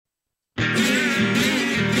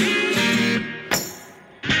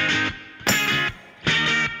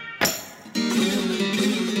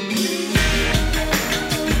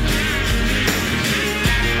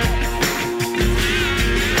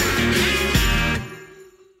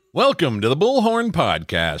Welcome to the Bullhorn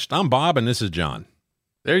Podcast. I'm Bob, and this is John.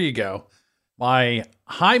 There you go. My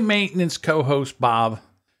high maintenance co-host, Bob,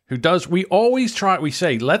 we always try, we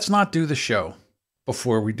say, let's not do the show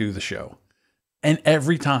before we do the show. And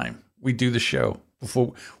every time we do the show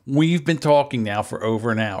before, we've been talking now for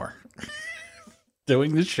over an hour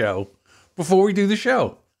doing the show before we do the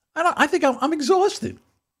show. I think I'm exhausted.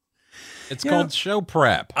 It's called show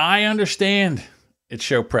prep. I understand it's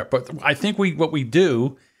show prep, but I think what we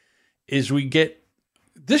do is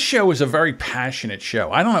this show is a very passionate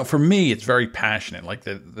show. I don't know. For me, it's very passionate. Like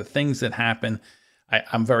the things that happen,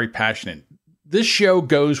 I'm very passionate. This show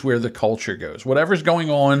goes where the culture goes. Whatever's going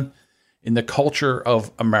on in the culture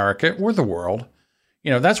of America or the world,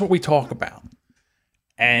 that's what we talk about.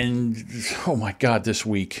 And, oh my God, this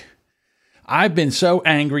week, I've been so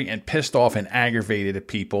angry and pissed off and aggravated at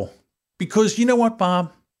people because you know what,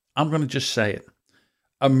 Bob? I'm going to just say it.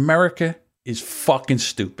 America is fucking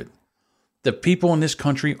stupid. The people in this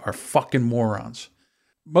country are fucking morons.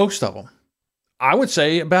 Most of them. I would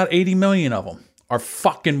say about 80 million of them are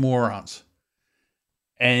fucking morons.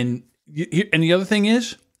 And the other thing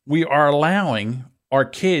is, we are allowing our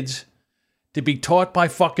kids to be taught by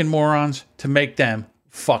fucking morons to make them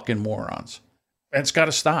fucking morons. That's got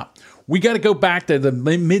to stop. We got to go back to the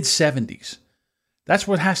mid-70s. That's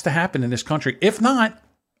what has to happen in this country. If not,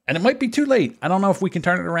 and it might be too late. I don't know if we can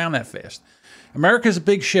turn it around that fast. America's a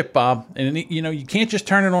big ship, Bob, and you can't just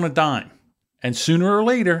turn it on a dime. And sooner or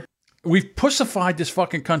later, we've pussified this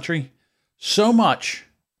fucking country so much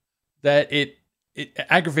that it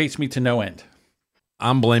aggravates me to no end.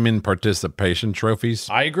 I'm blaming participation trophies.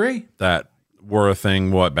 I agree. That were a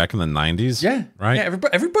thing, back in the 90s? Yeah. Right? Yeah,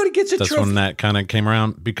 everybody gets a trophy. That's when that kind of came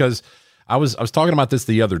around. Because I was talking about this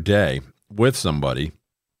the other day with somebody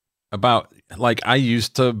about, I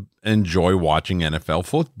used to enjoy watching NFL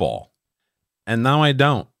football. And now I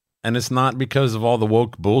don't. And it's not because of all the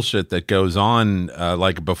woke bullshit that goes on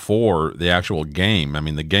before the actual game. I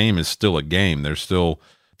mean, the game is still a game. There's still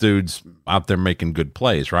dudes out there making good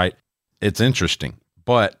plays, right? It's interesting.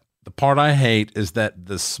 But the part I hate is that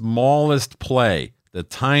the smallest play, the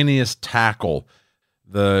tiniest tackle,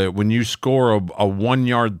 when you score a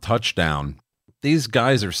 1-yard touchdown, these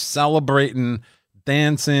guys are celebrating,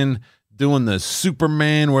 dancing, doing the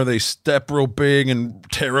Superman where they step real big and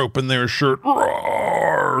tear open their shirt.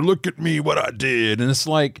 Roar, look at me, what I did. And it's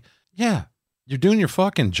like, yeah, you're doing your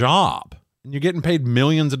fucking job and you're getting paid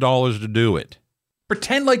millions of dollars to do it.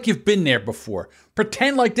 Pretend like you've been there before.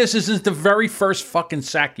 Pretend like this isn't the very first fucking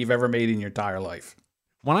sack you've ever made in your entire life.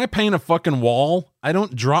 When I paint a fucking wall, I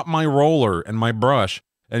don't drop my roller and my brush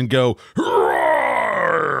and go, roar.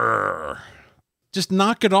 Just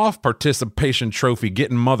knock it off, participation trophy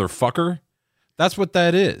getting motherfucker. That's what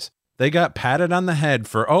that is. They got patted on the head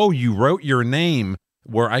for, you wrote your name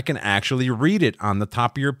where I can actually read it on the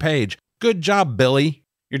top of your page. Good job, Billy.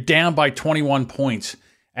 You're down by 21 points,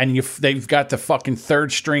 and they've got the fucking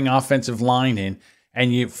third string offensive line in,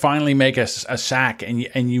 and you finally make a sack,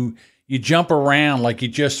 and you jump around like you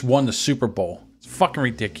just won the Super Bowl. It's fucking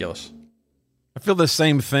ridiculous. I feel the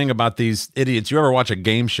same thing about these idiots. You ever watch a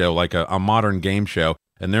game show, like a modern game show,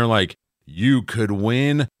 and they're like, you could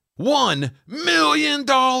win $1 million.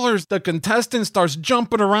 The contestant starts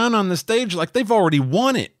jumping around on the stage like they've already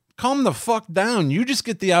won it. Calm the fuck down. You just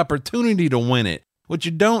get the opportunity to win it. What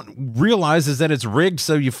you don't realize is that it's rigged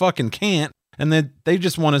so you fucking can't, and that they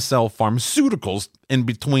just want to sell pharmaceuticals in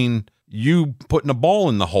between you putting a ball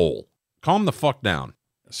in the hole. Calm the fuck down.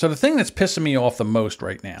 So the thing that's pissing me off the most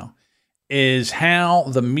right now is how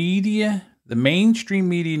the media, the mainstream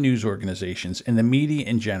media news organizations, and the media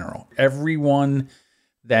in general, everyone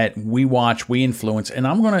that we watch, we influence, and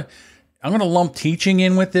I'm gonna lump teaching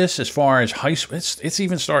in with this as far as high school. It's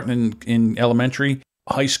even starting in elementary,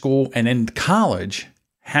 high school, and in college,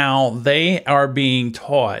 how they are being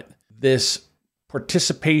taught this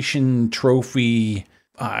participation trophy,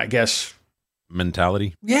 I guess.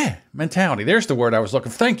 Mentality? Yeah, mentality. There's the word I was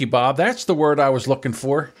looking for. Thank you, Bob. That's the word I was looking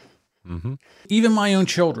for. Mm-hmm. Even my own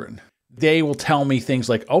children, they will tell me things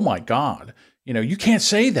like, oh my God, you can't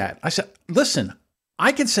say that. I said, listen,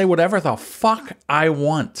 I can say whatever the fuck I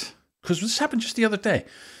want. Because this happened just the other day.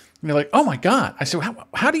 And they're like, oh my God. I said,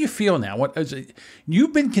 how do you feel now? What is it?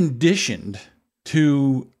 You've been conditioned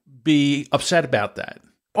to be upset about that.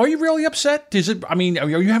 Are you really upset? Are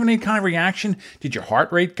you having any kind of reaction? Did your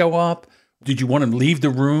heart rate go up? Did you want to leave the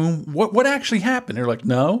room? What actually happened? They're like,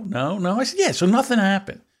 no. I said, yeah, so nothing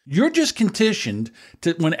happened. You're just conditioned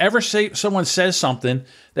to whenever someone says something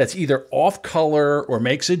that's either off color or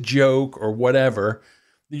makes a joke or whatever,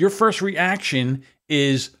 your first reaction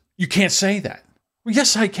is, you can't say that. Well,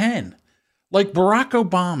 yes, I can. like Barack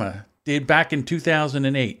Obama did back in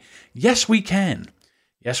 2008. Yes, we can.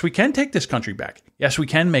 Yes, we can take this country back. Yes, we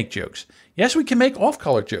can make jokes. Yes, we can make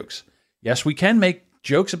off-color jokes. Yes, we can make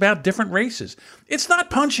jokes about different races. It's not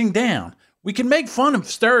punching down. We can make fun of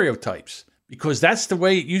stereotypes because that's the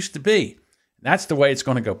way it used to be. That's the way it's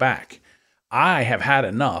going to go back. I have had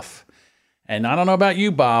enough. And I don't know about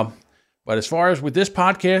you, Bob, but as far as with this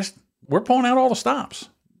podcast, we're pulling out all the stops.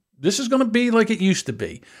 This is going to be like it used to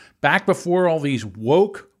be. Back before all these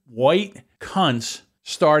woke white cunts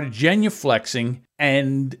started genuflexing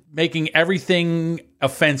and making everything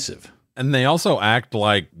offensive. And they also act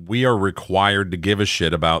like we are required to give a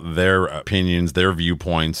shit about their opinions, their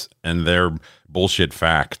viewpoints, and their bullshit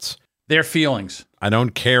facts. Their feelings. I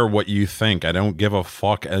don't care what you think. I don't give a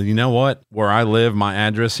fuck. You know what? Where I live, my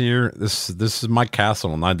address here, this is my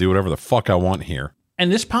castle, and I do whatever the fuck I want here.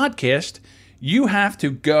 And this podcast, you have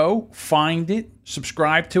to go find it,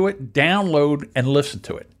 subscribe to it, download, and listen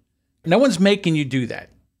to it. No one's making you do that.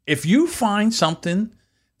 If you find something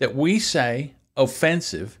that we say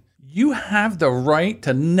offensive, you have the right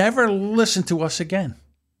to never listen to us again.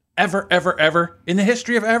 Ever, ever, ever, in the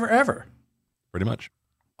history of ever, ever. Pretty much.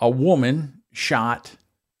 A woman shot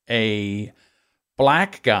a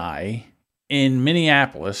black guy in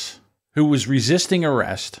Minneapolis who was resisting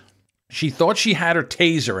arrest. She thought she had her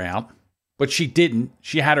taser out, but she didn't.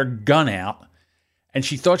 She had her gun out, and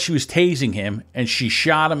she thought she was tasing him, and she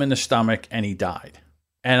shot him in the stomach, and he died.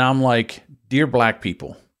 And I'm like, dear black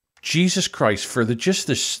people, Jesus Christ, for just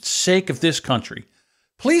the sake of this country,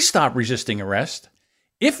 please stop resisting arrest.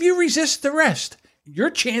 If you resist arrest, your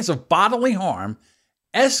chance of bodily harm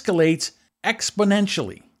escalates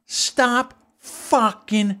exponentially. Stop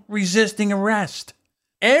fucking resisting arrest.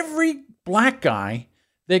 Every black guy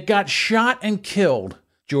that got shot and killed,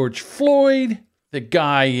 George Floyd, the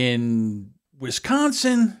guy in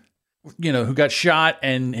Wisconsin, who got shot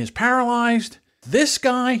and is paralyzed, this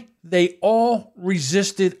guy, they all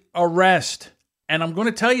resisted arrest. And I'm going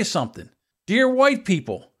to tell you something. Dear white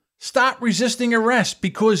people, stop resisting arrest,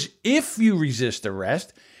 because if you resist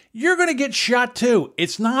arrest, you're going to get shot too.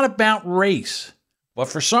 It's not about race. But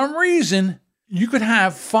for some reason, you could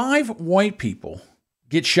have 5 white people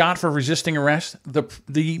get shot for resisting arrest.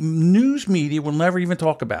 The news media will never even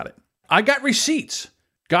talk about it. I got receipts.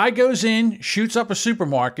 Guy goes in, shoots up a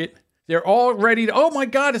supermarket. They're all ready to, oh my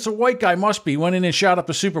God, it's a white guy, must be. Went in and shot up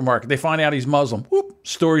a supermarket. They find out he's Muslim. Whoop,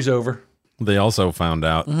 story's over. They also found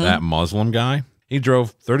out that Muslim guy, he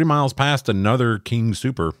drove 30 miles past another King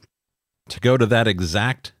Super to go to that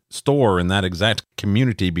exact store in that exact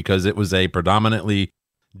community because it was a predominantly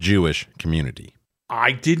Jewish community.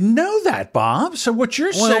 I didn't know that, Bob. So what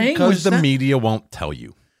you're saying because the media won't tell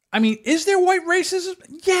you. I mean, is there white racism?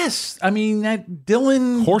 Yes. I mean, that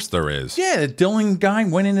Dylan... Of course there is. Yeah, the Dylan guy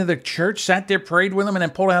went into the church, sat there, prayed with him, and then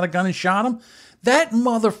pulled out a gun and shot him. That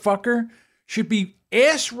motherfucker should be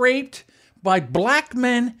ass raped by black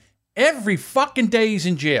men every fucking day he's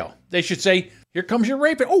in jail. They should say, here comes your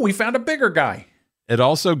rapist. Oh, we found a bigger guy. It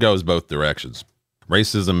also goes both directions.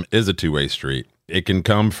 Racism is a two-way street. It can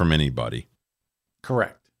come from anybody.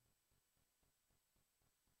 Correct.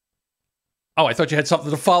 Oh, I thought you had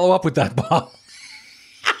something to follow up with that, Bob.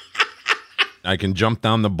 I can jump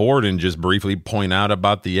down the board and just briefly point out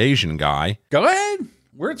about the Asian guy. Go ahead.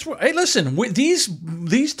 Hey, listen, with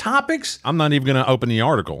these topics... I'm not even going to open the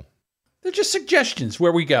article. They're just suggestions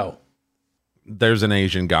where we go. There's an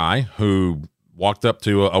Asian guy who walked up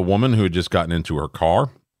to a woman who had just gotten into her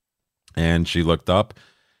car, and she looked up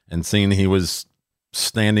and seen he was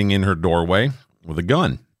standing in her doorway with a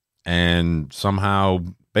gun. And somehow,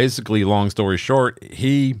 basically, long story short,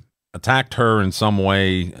 he attacked her in some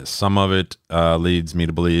way. Some of it leads me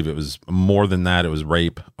to believe it was more than that. It was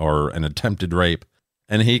rape or an attempted rape.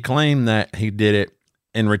 And he claimed that he did it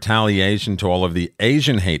in retaliation to all of the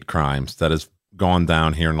Asian hate crimes that has gone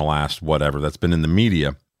down here in the last whatever that's been in the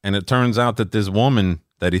media. And it turns out that this woman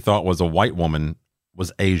that he thought was a white woman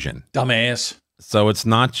was Asian. Dumbass. So it's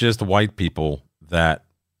not just white people that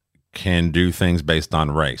can do things based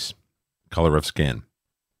on race, color of skin.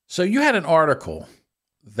 So you had an article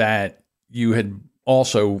that you had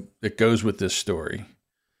also that goes with this story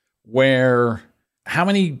where how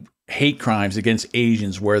many hate crimes against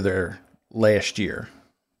Asians were there last year?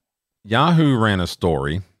 Yahoo ran a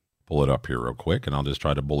story. Pull it up here real quick, and I'll just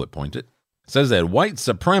try to bullet point it. It says that white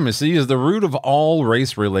supremacy is the root of all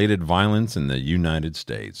race-related violence in the United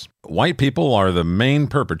States. White people are the main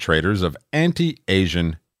perpetrators of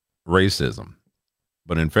anti-Asian racism.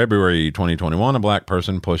 But in February 2021, a black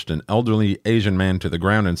person pushed an elderly Asian man to the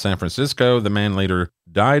ground in San Francisco. The man later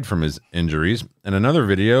died from his injuries. In another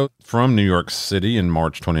video from New York City in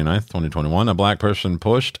March 29th, 2021, a black person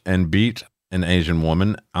pushed and beat an Asian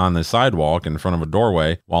woman on the sidewalk in front of a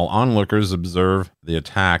doorway while onlookers observe the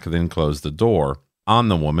attack, then close the door on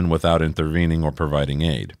the woman without intervening or providing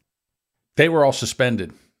aid. They were all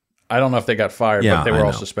suspended. I don't know if they got fired, but they were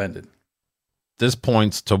all suspended. This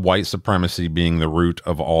points to white supremacy being the root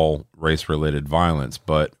of all race-related violence.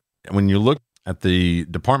 But when you look at the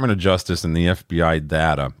Department of Justice and the FBI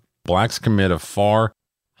data, blacks commit a far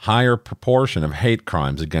higher proportion of hate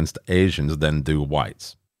crimes against Asians than do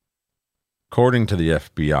whites. According to the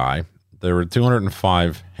FBI, there were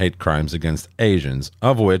 205 hate crimes against Asians,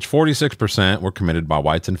 of which 46% were committed by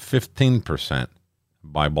whites and 15%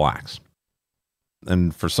 by blacks.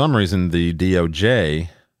 And for some reason, the DOJ,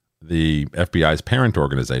 the FBI's parent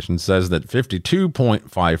organization, says that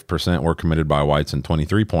 52.5% were committed by whites and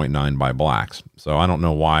 23.9% by blacks. So I don't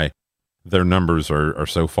know why their numbers are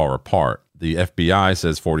so far apart. The FBI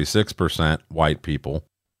says 46% white people.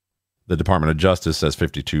 The Department of Justice says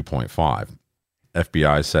 52.5%.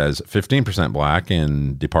 FBI says 15% black,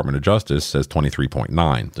 and Department of Justice says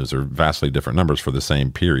 23.9%. Those are vastly different numbers for the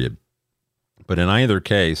same period. But in either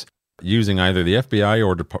case, using either the FBI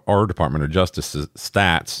or Department of Justice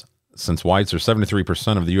stats, since whites are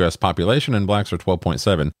 73% of the U.S. population and blacks are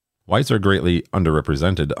 12.7%, whites are greatly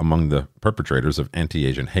underrepresented among the perpetrators of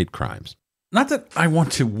anti-Asian hate crimes. Not that I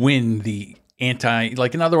want to win the in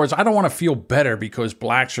other words, I don't want to feel better because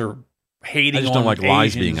blacks are hating on Asians. I just don't like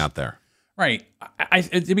lies being out there. Right.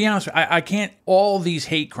 To be honest, I can't, all these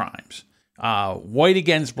hate crimes, white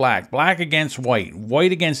against black, black against white,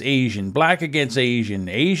 white against Asian, black against Asian,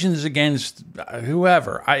 Asians against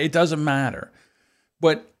whoever, it doesn't matter.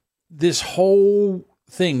 But this whole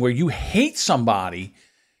thing where you hate somebody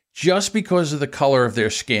just because of the color of their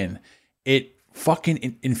skin, it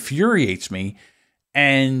fucking infuriates me.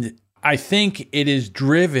 And I think it is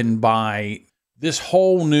driven by this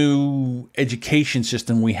whole new education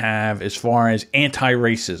system we have as far as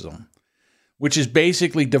anti-racism, which is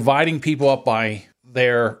basically dividing people up by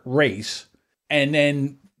their race and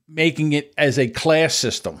then making it as a class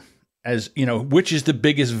system, as, you know, which is the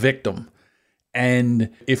biggest victim. And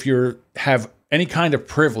if you have any kind of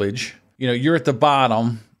privilege, you know, you're at the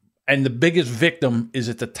bottom and the biggest victim is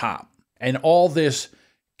at the top. And all this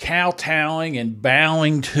kowtowing and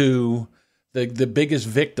bowing to the biggest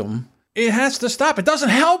victim, it has to stop. It doesn't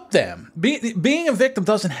help them. Being a victim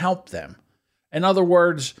doesn't help them. In other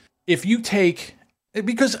words, if you take,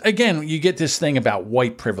 because again, you get this thing about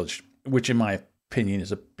white privilege, which in my opinion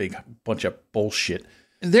is a big bunch of bullshit.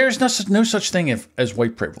 There's no such thing as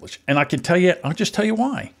white privilege. And I can tell you, I'll just tell you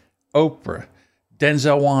why. Oprah,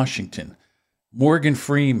 Denzel Washington, Morgan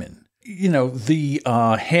Freeman, you know, the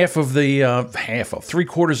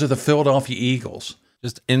three-quarters of the Philadelphia Eagles.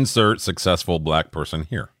 Just insert successful black person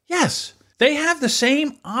here. Yes, they have the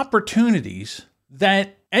same opportunities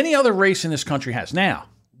that any other race in this country has. Now,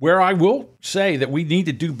 where I will say that we need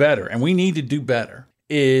to do better, and we need to do better,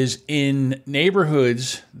 is in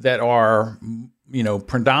neighborhoods that are, you know,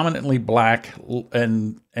 predominantly black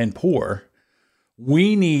and poor.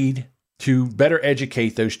 We need to better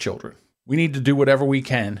educate those children. We need to do whatever we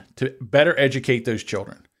can to better educate those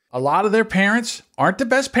children. A lot of their parents aren't the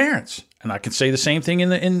best parents. And I can say the same thing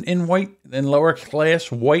in white and lower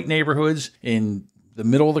class white neighborhoods in the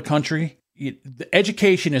middle of the country. The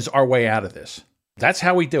education is our way out of this. That's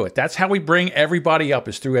how we do it. That's how we bring everybody up,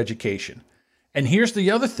 is through education. And here's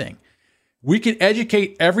the other thing. We can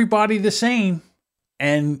educate everybody the same,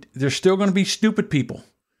 and there's still going to be stupid people,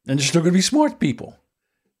 and there's still going to be smart people.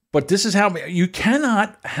 But this is how you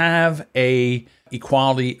cannot have a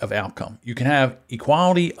equality of outcome. You can have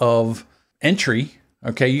equality of entry.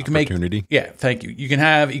 Okay, you can opportunity. Thank you. You can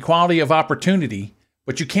have equality of opportunity,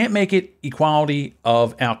 but you can't make it equality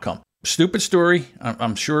of outcome. Stupid story.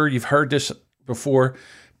 I'm sure you've heard this before,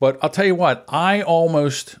 but I'll tell you what, I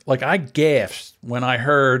gasped when I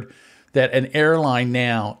heard that an airline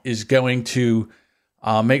now is going to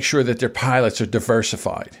make sure that their pilots are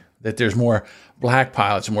diversified, that there's more black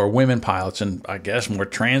pilots and more women pilots, and I guess more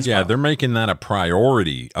trans pilots. They're making that a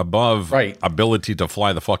priority above ability to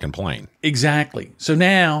fly the fucking plane. Exactly. So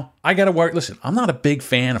now I got to work. Listen, I'm not a big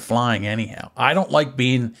fan of flying anyhow. I don't like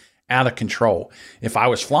being out of control. If I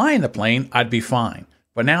was flying the plane, I'd be fine.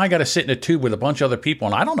 But now I got to sit in a tube with a bunch of other people,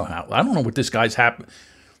 and I don't know what this guy's happened.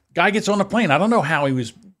 Guy gets on the plane. I don't know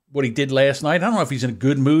what he did last night. I don't know if he's in a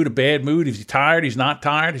good mood, a bad mood. Is he tired? He's not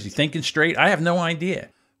tired. Is he thinking straight? I have no idea.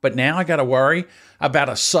 But now I got to worry about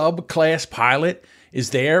a subclass pilot is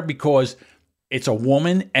there because it's a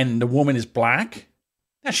woman and the woman is black,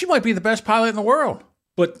 now she might be the best pilot in the world.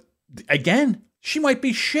 But again, she might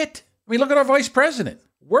be shit. I mean, look at our vice president.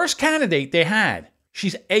 Worst candidate they had.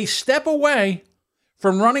 She's a step away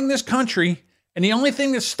from running this country, and the only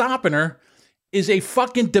thing that's stopping her is a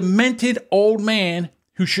fucking demented old man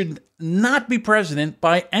who should not be president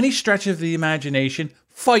by any stretch of the imagination.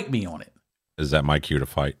 Fight me on it. Is that my cue to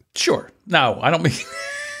fight? Sure. No, I don't mean...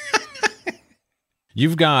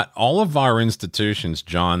 You've got all of our institutions,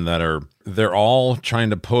 John, they're all trying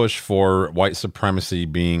to push for white supremacy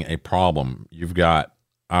being a problem. You've got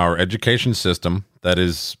our education system that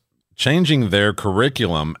is changing their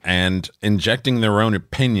curriculum and injecting their own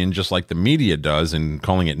opinion, just like the media does, and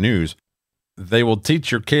calling it news. They will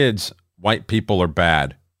teach your kids white people are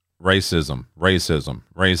bad. Racism, racism,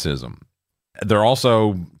 racism. They're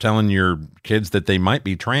also telling your kids that they might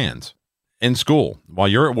be trans in school while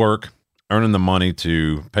you're at work, earning the money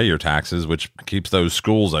to pay your taxes, which keeps those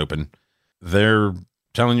schools open. They're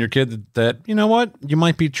telling your kid that, you know what, you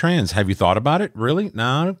might be trans. Have you thought about it? Really?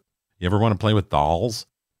 No. You ever want to play with dolls?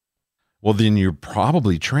 Well, then you're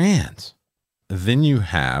probably trans. Then you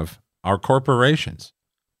have our corporations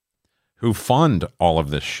who fund all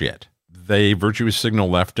of this shit. They virtue signal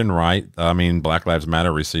left and right. I mean, Black Lives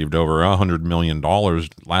Matter received over $100 million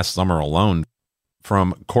last summer alone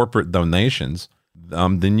from corporate donations.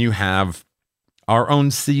 Then you have our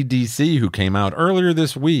own CDC who came out earlier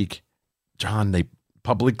this week. John, they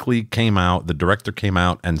publicly came out, the director came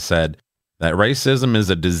out and said that racism is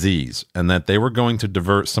a disease and that they were going to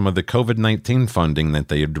divert some of the COVID-19 funding that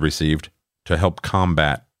they had received to help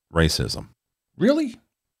combat racism. Really?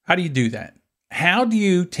 How do you do that? How do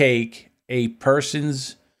you take a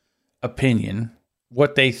person's opinion,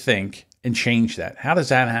 what they think, and change that? How does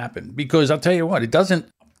that happen? Because I'll tell you what, it doesn't,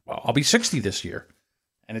 well, I'll be 60 this year,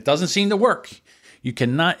 and it doesn't seem to work. You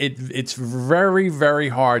cannot, it's very, very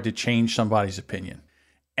hard to change somebody's opinion.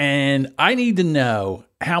 And I need to know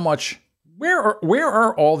how much, where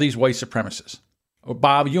are all these white supremacists?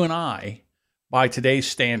 Bob, you and I, by today's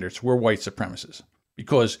standards, we're white supremacists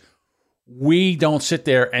because we don't sit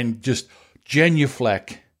there and just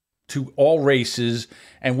genuflect to all races,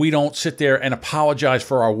 and we don't sit there and apologize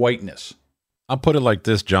for our whiteness. I'll put it like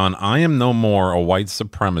this, John. I am no more a white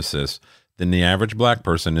supremacist than the average black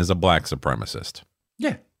person is a black supremacist.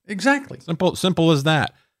 Yeah, exactly. Simple as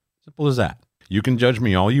that. Simple as that. You can judge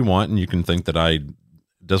me all you want, and you can think that I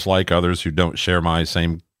dislike others who don't share my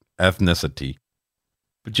same ethnicity,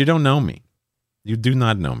 but you don't know me. You do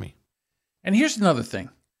not know me. And here's another thing.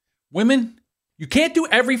 Women, you can't do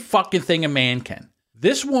every fucking thing a man can.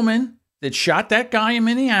 This woman that shot that guy in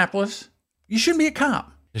Minneapolis, you shouldn't be a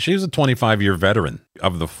cop. She was a 25-year veteran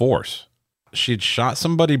of the force. She'd shot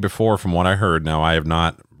somebody before, from what I heard. Now, I have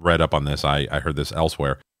not read up on this. I heard this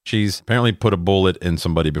elsewhere. She's apparently put a bullet in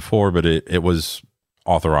somebody before, but it was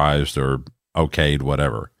authorized or okayed,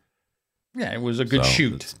 whatever. Yeah, it was a good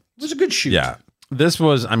shoot. It was a good shoot. Yeah. This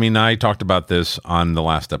was, I mean, I talked about this on the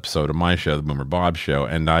last episode of my show, the Boomer Bob Show,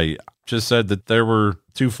 and I just said that there were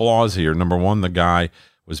two flaws here. Number one, the guy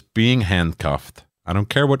was being handcuffed. I don't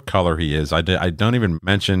care what color he is. I don't even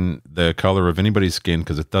mention the color of anybody's skin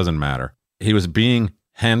because it doesn't matter. He was being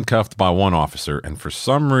handcuffed by one officer, and for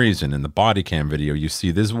some reason in the body cam video, you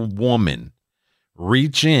see this woman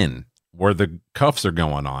reach in where the cuffs are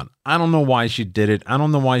going on. I don't know why she did it. I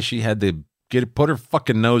don't know why she had to put her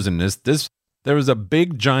fucking nose in this. There was a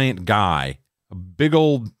big giant guy, a big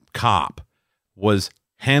old cop, was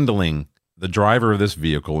handling the driver of this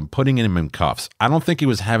vehicle and putting him in cuffs. I don't think he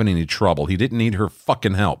was having any trouble. He didn't need her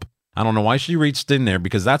fucking help. I don't know why she reached in there,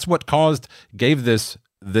 because that's what gave this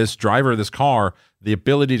driver of this car the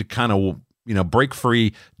ability to kind of, break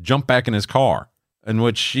free, jump back in his car, in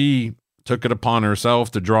which she took it upon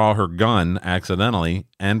herself to draw her gun accidentally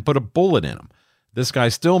and put a bullet in him. This guy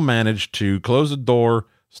still managed to close the door,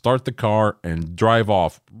 start the car, and drive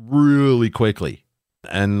off really quickly.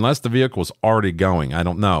 Unless the vehicle was already going, I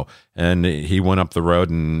don't know. And he went up the road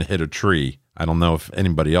and hit a tree. I don't know if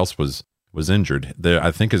anybody else was injured.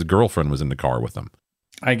 I think his girlfriend was in the car with him.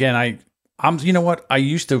 Again, I'm. You know what? I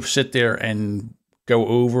used to sit there and go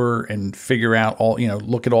over and figure out all.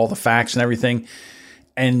 Look at all the facts and everything.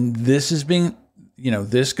 And this is being.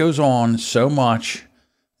 This goes on so much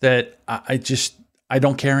that I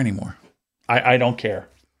don't care anymore. I don't care.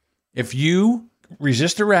 If you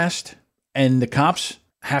resist arrest and the cops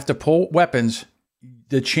have to pull weapons,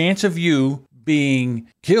 the chance of you being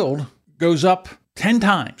killed goes up 10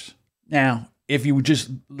 times. Now, if you just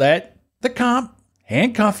let the cop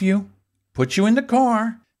handcuff you, put you in the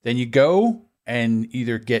car, then you go and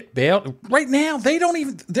either get bailed. Right now,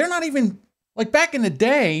 they're not even, like back in the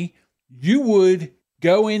day, you would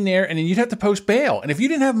go in there and then you'd have to post bail. And if you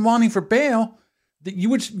didn't have money for bail, that you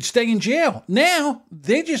would stay in jail. Now,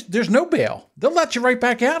 there's no bail. They'll let you right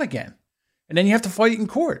back out again. And then you have to fight in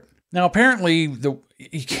court. Now, apparently,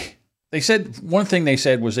 they said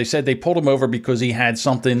they pulled him over because he had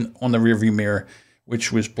something on the rearview mirror,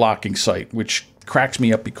 which was blocking sight, which cracks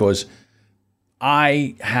me up because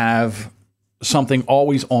I have something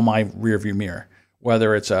always on my rearview mirror.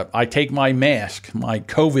 Whether it's I take my mask, my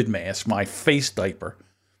COVID mask, my face diaper,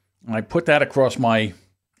 and I put that across my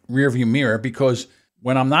rearview mirror because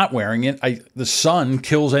when I'm not wearing it, the sun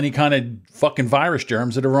kills any kind of fucking virus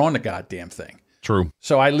germs that are on the goddamn thing. True.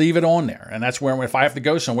 So I leave it on there. And that's where, if I have to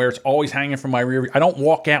go somewhere, it's always hanging from my rear. I don't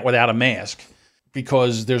walk out without a mask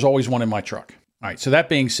because there's always one in my truck. All right. So that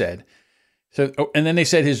being said, and then they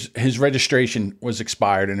said his registration was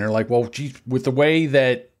expired. And they're like, well, geez, with the way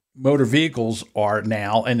that motor vehicles are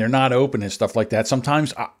now and they're not open and stuff like that,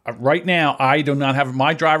 sometimes right now I do not have,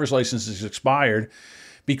 my driver's license is expired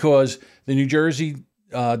because the New Jersey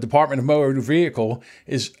Department of Motor Vehicle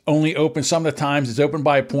is only open some of the times. It's open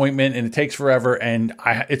by appointment and it takes forever. And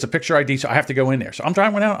it's a picture ID, so I have to go in there. So I'm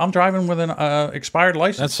driving with an expired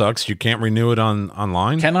license. That sucks. You can't renew it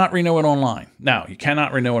online? Cannot renew it online. No, you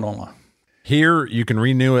cannot renew it online. Here, you can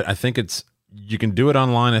renew it. I think you can do it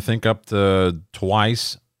online, I think up to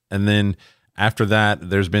twice. And then after that,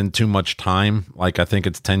 there's been too much time. Like, I think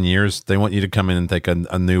it's 10 years. They want you to come in and take a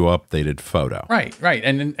new updated photo. Right.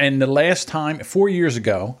 And the last time, 4 years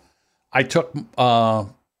ago, I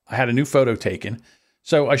had a new photo taken.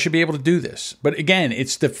 So I should be able to do this. But again,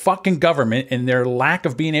 it's the fucking government and their lack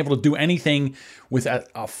of being able to do anything with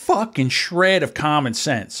a fucking shred of common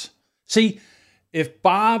sense. See, if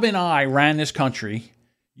Bob and I ran this country,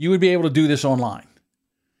 you would be able to do this online.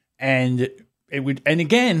 And it would, and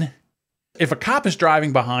again, if a cop is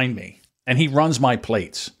driving behind me and he runs my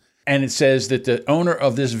plates and it says that the owner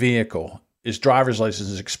of this vehicle, his driver's license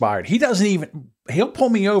is expired, he'll pull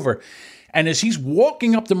me over. And as he's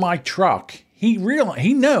walking up to my truck, he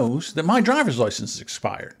knows that my driver's license is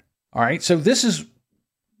expired. All right. So this is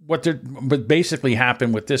what basically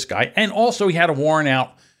happened with this guy. And also he had a warrant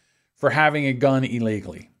out for having a gun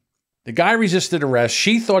illegally. The guy resisted arrest.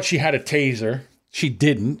 She thought she had a taser. She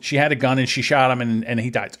didn't. She had a gun and she shot him and he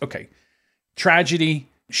died. Okay. Tragedy.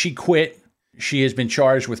 She quit. She has been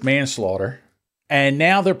charged with manslaughter. And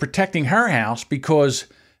now they're protecting her house because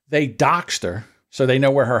they doxed her. So they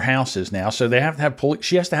know where her house is now. So they have to have police.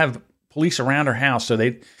 She has to have police around her house so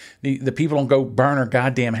the people don't go burn her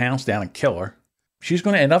goddamn house down and kill her. She's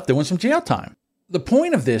going to end up doing some jail time. The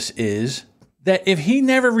point of this is that if he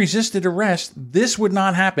never resisted arrest, this would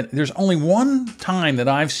not happen. There's only one time that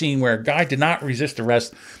I've seen where a guy did not resist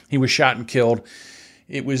arrest. He was shot and killed.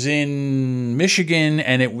 It was in Michigan,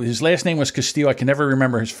 and his last name was Castillo. I can never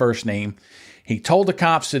remember his first name. He told the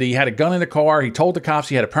cops that he had a gun in the car. He told the cops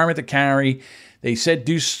he had a permit to carry. They said,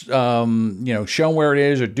 show him where it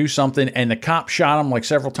is or do something. And the cop shot him like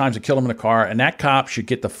several times and killed him in the car. And that cop should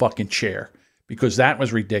get the fucking chair because that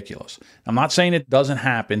was ridiculous. I'm not saying it doesn't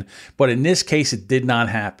happen, but in this case, it did not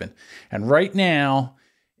happen. And right now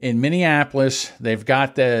in Minneapolis, they've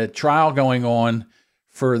got the trial going on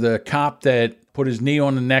for the cop that put his knee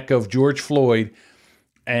on the neck of George Floyd.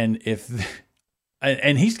 And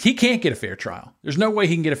he can't get a fair trial. There's no way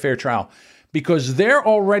he can get a fair trial because they're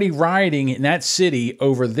already rioting in that city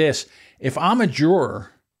over this. If I'm a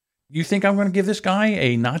juror, you think I'm going to give this guy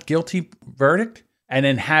a not guilty verdict and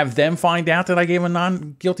then have them find out that I gave a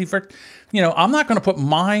non-guilty verdict? I'm not going to put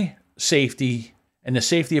my safety and the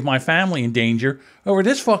safety of my family in danger over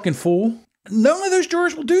this fucking fool. None of those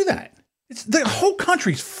jurors will do that. The whole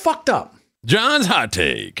country's fucked up. John's hot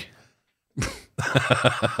take.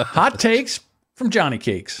 Hot takes from Johnny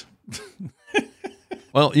Cakes.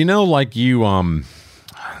 Well, like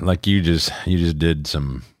you just did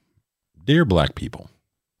some Dear Black People.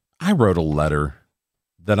 I wrote a letter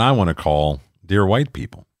that I want to call Dear White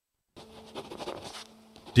People.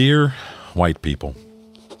 Dear white people,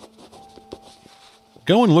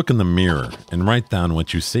 go and look in the mirror and write down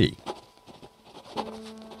what you see.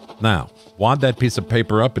 Now, wad that piece of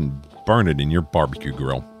paper up and burn it in your barbecue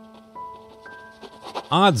grill.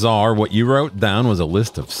 Odds are what you wrote down was a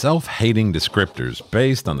list of self-hating descriptors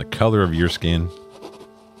based on the color of your skin.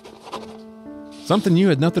 Something you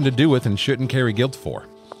had nothing to do with and shouldn't carry guilt for.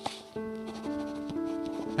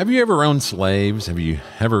 Have you ever owned slaves? Have you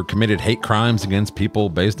ever committed hate crimes against people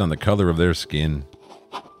based on the color of their skin?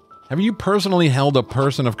 Have you personally held a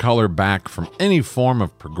person of color back from any form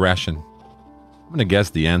of progression? I'm going to guess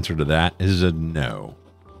the answer to that is a no.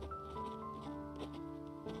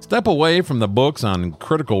 Step away from the books on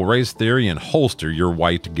critical race theory and holster your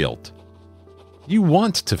white guilt. You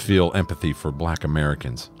want to feel empathy for black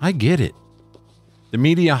Americans. I get it. The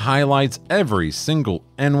media highlights every single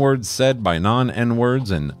N-word said by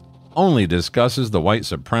non-N-words and only discusses the white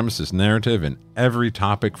supremacist narrative in every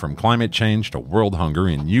topic from climate change to world hunger,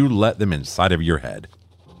 and you let them inside of your head.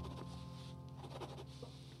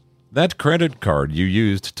 That credit card you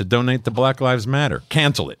used to donate to Black Lives Matter,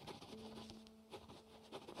 cancel it.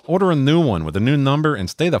 Order a new one with a new number and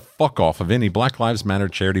stay the fuck off of any Black Lives Matter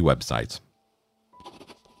charity websites.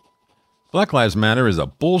 Black Lives Matter is a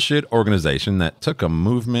bullshit organization that took a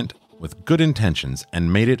movement with good intentions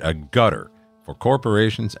and made it a gutter for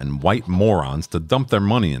corporations and white morons to dump their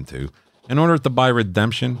money into in order to buy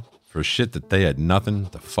redemption for shit that they had nothing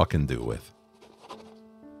to fucking do with.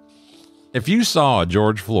 If you saw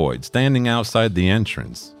George Floyd standing outside the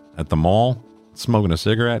entrance at the mall smoking a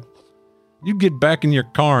cigarette, you'd get back in your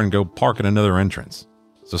car and go park at another entrance.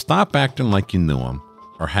 So stop acting like you knew him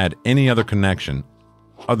or had any other connection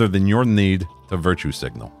other than your need to virtue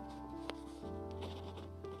signal.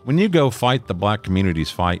 When you go fight the black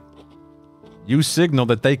community's fight, you signal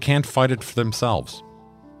that they can't fight it for themselves.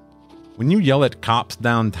 When you yell at cops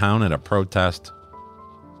downtown at a protest,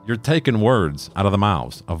 you're taking words out of the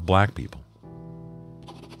mouths of black people.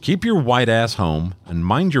 Keep your white ass home and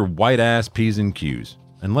mind your white ass P's and Q's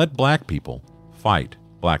and let black people fight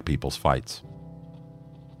black people's fights.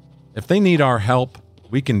 If they need our help,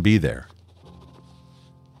 we can be there.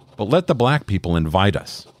 But let the black people invite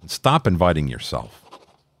us and stop inviting yourself.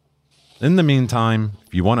 In the meantime,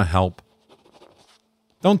 if you want to help,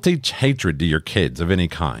 don't teach hatred to your kids of any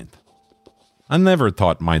kind. I never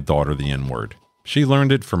taught my daughter the N-word. She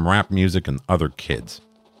learned it from rap music and other kids.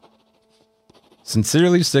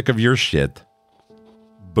 Sincerely sick of your shit,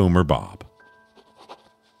 Boomer Bob.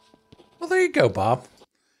 Well, there you go, Bob.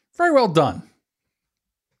 Very well done.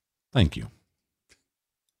 Thank you.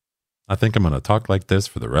 I think I'm going to talk like this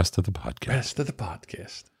for the rest of the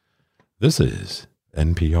podcast. This is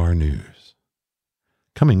NPR News.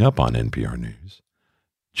 Coming up on NPR News,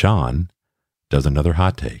 John does another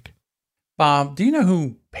hot take. Bob, do you know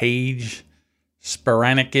who Paige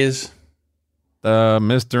Spiranac is?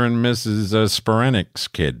 Mr. and Mrs. Sporanic's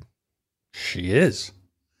kid. She is.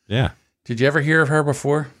 Yeah. Did you ever hear of her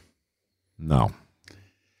before? No.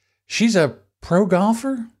 She's a pro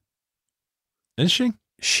golfer. Is she?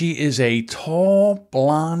 She is a tall,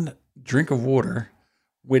 blonde drink of water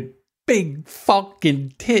with big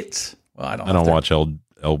fucking tits. Well, I don't watch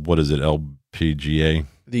what is it? LPGA?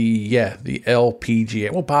 The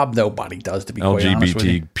LPGA. Well, Bob, nobody does, to be quite honest with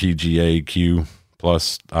you. LGBT PGAQ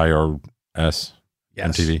plus IRS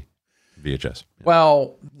MTV VHS. Yeah.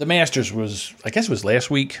 Well, the Masters was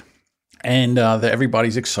last week, and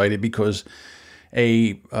everybody's excited because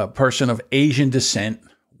a person of Asian descent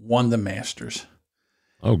won the Masters.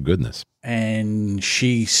 Oh, goodness. And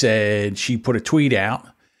she said, she put a tweet out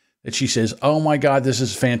that she says, "Oh my God, this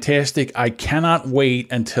is fantastic. I cannot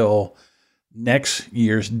wait until next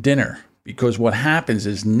year's dinner." Because what happens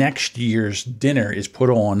is next year's dinner is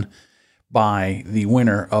put on by the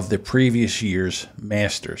winner of the previous year's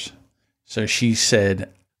Masters. So she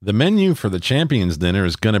said, the menu for the Champions Dinner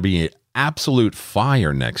is going to be absolute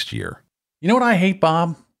fire next year. You know what I hate,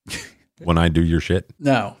 Bob? When I do your shit?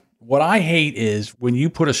 No. What I hate is when you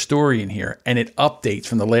put a story in here and it updates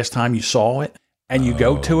from the last time you saw it and you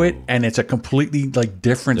go to it and it's a completely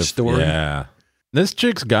different story. Yeah. This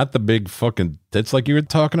chick's got the big fucking tits like you were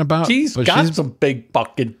talking about. She's got some big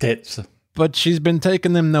fucking tits. But she's been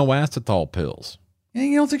taking them no acetol pills. Yeah,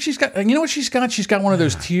 you don't think she's got, you know what she's got? She's got one of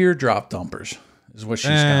those teardrop dumpers is what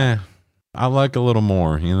she's got. I like a little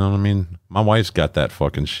more, you know what I mean? My wife's got that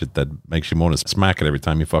fucking shit that makes you want to smack it every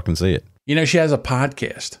time you fucking see it. You know, she has a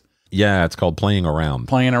podcast. Yeah, it's called Playing Around.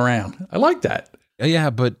 Playing Around. I like that. Yeah,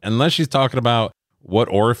 but unless she's talking about what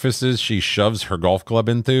orifices she shoves her golf club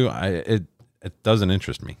into, it doesn't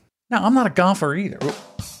interest me. No, I'm not a golfer either.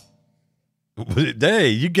 Hey,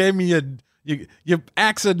 you gave me you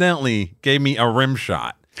accidentally gave me a rim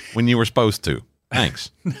shot when you were supposed to.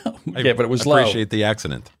 Thanks. No, yeah, but it was low. I appreciate the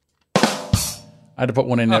accident. I had to put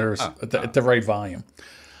one in there at the right volume.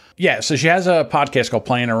 Yeah, so she has a podcast called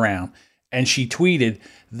Playing Around, and she tweeted,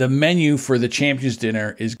 the menu for the Champions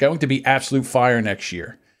Dinner is going to be absolute fire next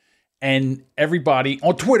year. And everybody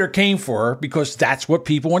on Twitter came for her because that's what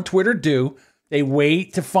people on Twitter do. They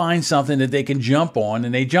wait to find something that they can jump on,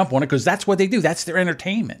 and they jump on it because that's what they do. That's their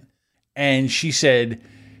entertainment. And she said,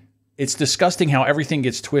 it's disgusting how everything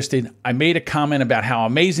gets twisted. I made a comment about how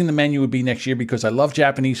amazing the menu would be next year because I love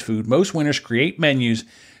Japanese food. Most winners create menus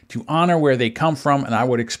to honor where they come from, and I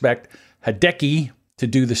would expect Hideki to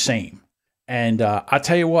do the same. And I'll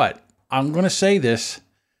tell you what, I'm going to say this.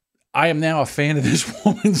 I am now a fan of this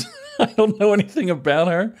woman's. I don't know anything about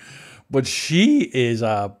her, but she is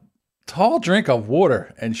a tall drink of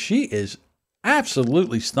water, and she is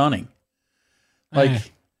absolutely stunning.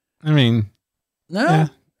 Like, I mean, no, yeah,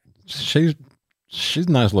 she's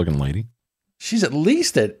a nice looking lady. she's at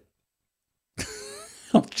least at.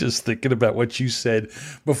 I'm just thinking about what you said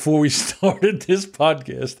before we started this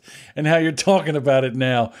podcast and how you're talking about it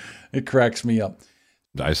now. It cracks me up.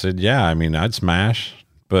 I said, yeah, I mean, I'd smash,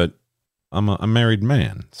 but I'm a married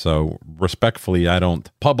man. So respectfully, I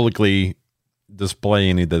don't publicly display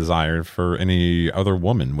any desire for any other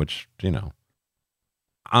woman, which, you know,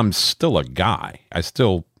 I'm still a guy. I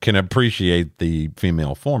still can appreciate the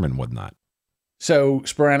female form and whatnot. So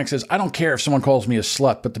Sporanic says, I don't care if someone calls me a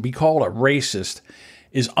slut, but to be called a racist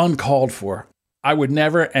is uncalled for. I would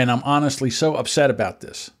never, and I'm honestly so upset about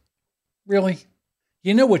this. Really?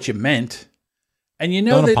 You know what you meant. And you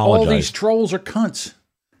know Don't that apologize. all these trolls are cunts.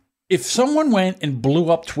 If someone went and blew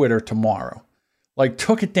up Twitter tomorrow, like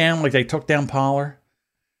took it down like they took down Pollard,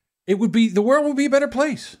 the world would be a better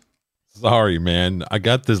place. Sorry, man. I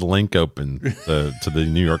got this link open to the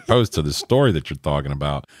New York Post to the story that you're talking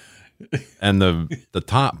about. And the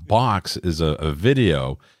top box is a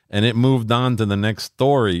video, and it moved on to the next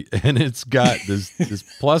story, and it's got this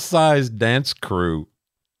plus size dance crew,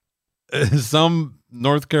 some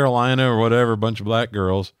North Carolina or whatever, bunch of black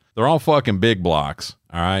girls. They're all fucking big blocks,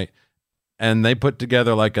 all right? And they put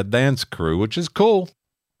together like a dance crew, which is cool.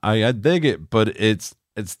 I dig it, but there's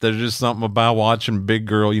just something about watching big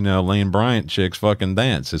girl, you know, Lane Bryant chicks fucking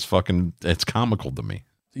dance. It's comical to me.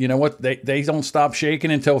 You know what? They don't stop shaking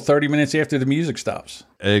until 30 minutes after the music stops.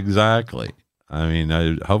 Exactly. I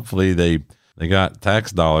mean, hopefully they got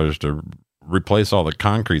tax dollars to replace all the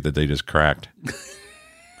concrete that they just cracked.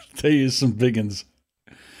 They use some biggins.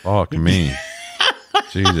 Fuck me.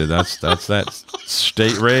 Jesus, that's that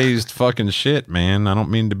state raised fucking shit, man. I don't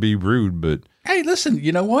mean to be rude, but Hey, listen,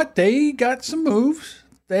 you know what? They got some moves.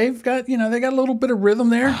 They've got, they got a little bit of rhythm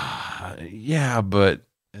there. yeah, but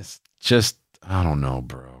it's just, I don't know,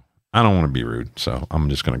 bro. I don't want to be rude, so I'm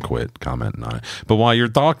just going to quit commenting on it. But while you're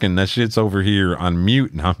talking, that shit's over here on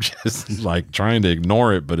mute, and I'm just like trying to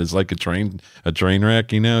ignore it, but it's like a train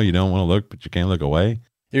wreck, you know? You don't want to look, but you can't look away.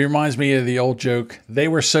 It reminds me of the old joke. They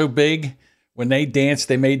were so big, when they danced,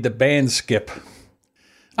 they made the band skip.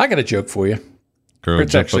 I got a joke for you. Girl,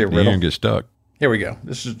 It's jump actually up a in the air riddle. and get stuck. Here we go.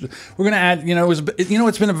 We're going to add,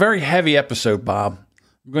 it's been a very heavy episode, Bob.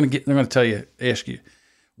 I'm going to ask you,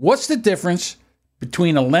 what's the difference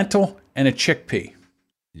between a lentil and a chickpea?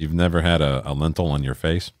 You've never had a lentil on your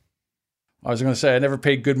face? I was going to say, I never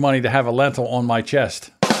paid good money to have a lentil on my chest.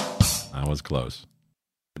 I was close.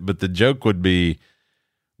 But the joke would be,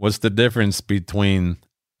 what's the difference between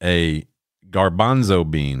a garbanzo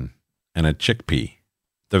bean and a chickpea?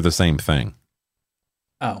 They're the same thing.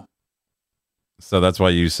 Oh. So that's why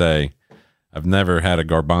you say, I've never had a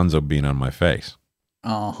garbanzo bean on my face.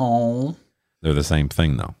 Uh-huh. They're the same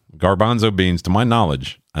thing, though. Garbanzo beans, to my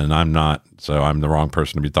knowledge, and I'm not, so I'm the wrong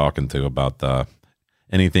person to be talking to about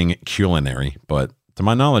anything culinary, but to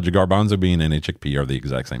my knowledge, a garbanzo bean and a chickpea are the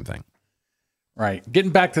exact same thing. Right.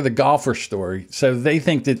 Getting back to the golfer story. So they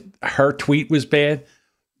think that her tweet was bad.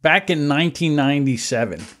 Back in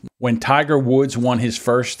 1997, when Tiger Woods won his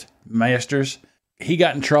first Masters, he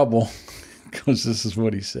got in trouble because this is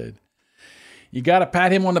what he said. You got to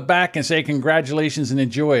pat him on the back and say congratulations and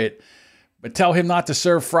enjoy it. But tell him not to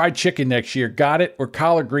serve fried chicken next year. Got it? Or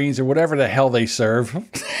collard greens or whatever the hell they serve.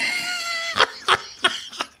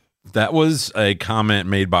 That was a comment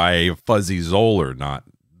made by Fuzzy Zoller, not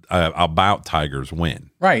about Tiger's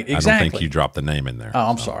win. Right, exactly. I don't think you dropped the name in there. Oh,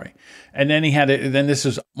 I'm sorry. And then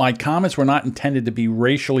my comments were not intended to be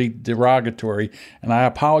racially derogatory, and I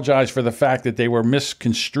apologize for the fact that they were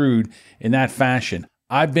misconstrued in that fashion.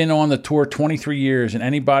 I've been on the tour 23 years, and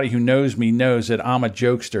anybody who knows me knows that I'm a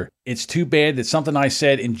jokester. It's too bad that something I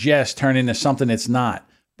said in jest turned into something it's not,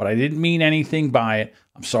 but I didn't mean anything by it.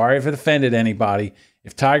 I'm sorry if it offended anybody.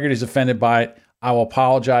 If Tiger is offended by it, I will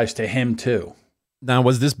apologize to him too. Now,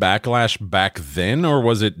 was this backlash back then, or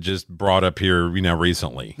was it just brought up here,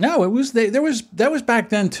 recently? No, it was that was back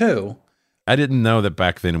then too. I didn't know that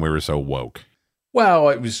back then we were so woke. Well,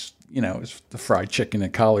 it was the fried chicken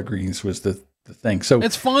and collard greens was the thing. So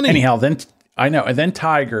It's funny. Anyhow, then I know, and then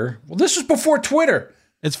Tiger. Well, this was before Twitter.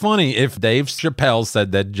 It's funny. If Dave Chappelle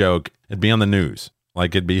said that joke, it'd be on the news.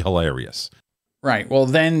 Like, it'd be hilarious. Right. Well,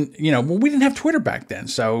 then, we didn't have Twitter back then.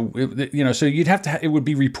 So, so you'd have to, it would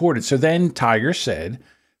be reported. So then Tiger said,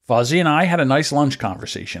 Fuzzy and I had a nice lunch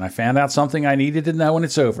conversation. I found out something I needed to know, and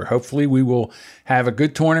it's over. Hopefully we will have a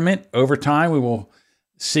good tournament. Over time, we will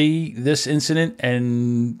see this incident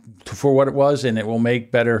and for what it was, and it will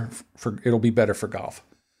make it'll be better for golf.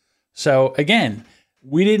 So again,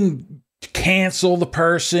 we didn't cancel the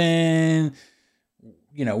person.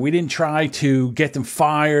 We didn't try to get them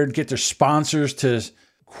fired, get their sponsors to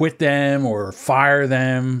quit them or fire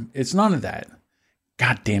them. It's none of that.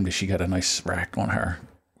 God damn, does she got a nice rack on her.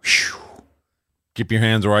 Whew. Keep your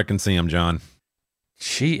hands where I can see them, John.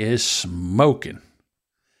 She is smoking.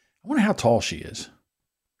 I wonder how tall she is.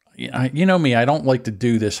 You know me, I don't like to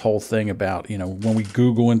do this whole thing about, when we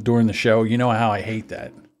Google during the show, you know how I hate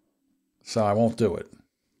that. So I won't do it.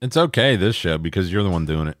 It's okay, this show, because you're the one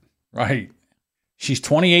doing it. Right. She's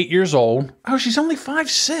 28 years old. Oh, she's only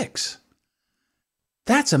 5'6".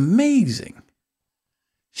 That's amazing.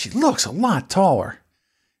 She looks a lot taller.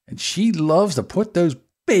 And she loves to put those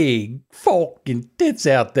big fucking tits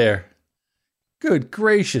out there. Good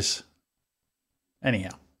gracious.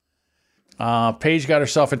 Anyhow. Paige got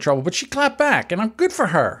herself in trouble, but she clapped back, and I'm good for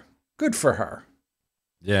her. Good for her.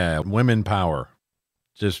 Yeah, women power.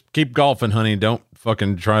 Just keep golfing, honey. Don't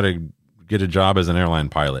fucking try to get a job as an airline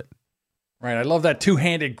pilot. Right, I love that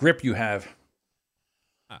two-handed grip you have.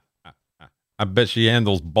 I bet she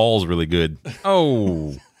handles balls really good.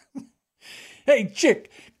 Oh. Hey, chick,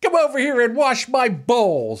 come over here and wash my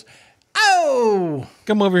balls. Oh.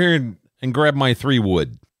 Come over here and grab my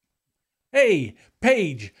 3-wood. Hey,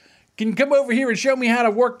 Paige, can you come over here and show me how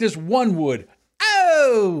to work this 1-wood?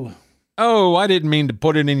 Oh. Oh, I didn't mean to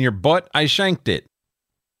put it in your butt. I shanked it.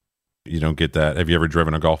 You don't get that. Have you ever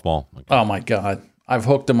driven a golf ball? Okay. Oh, my God. I've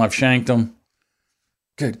hooked them. I've shanked them.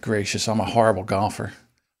 Good gracious. I'm a horrible golfer.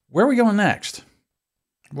 Where are we going next?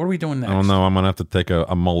 What are we doing next? I don't know. I'm going to have to take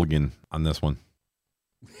a mulligan on this one.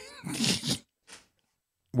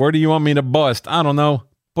 Where do you want me to bust? I don't know.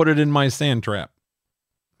 Put it in my sand trap.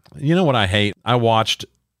 You know what I hate? I watched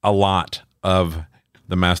a lot of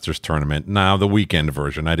the Masters tournament. Now, the weekend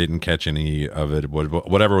version. I didn't catch any of it.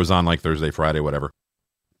 Whatever was on like Thursday, Friday, whatever.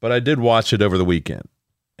 But I did watch it over the weekend.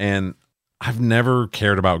 And I've never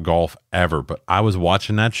cared about golf ever, but I was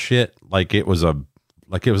watching that shit like it was a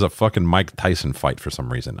fucking Mike Tyson fight for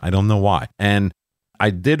some reason. I don't know why. And I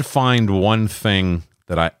did find one thing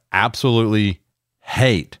that I absolutely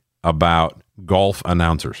hate about golf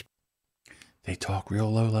announcers. They talk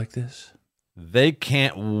real low like this. They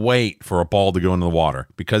can't wait for a ball to go into the water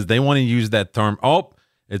because they want to use that term. Oh,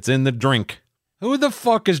 it's in the drink. Who the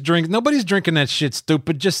fuck is drinking? Nobody's drinking that shit,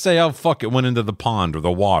 stupid. Just say, oh, fuck, it went into the pond or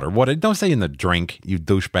the water. What? Don't say in the drink, you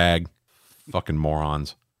douchebag. Fucking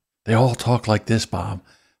morons. They all talk like this, Bob.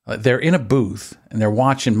 They're in a booth and they're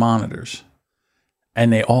watching monitors.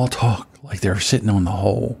 And they all talk like they're sitting on the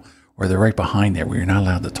hole or they're right behind there where you're not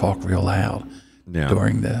allowed to talk real loud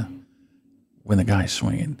when the guy's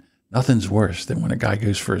swinging. Nothing's worse than when a guy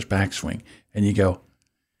goes for his backswing and you go,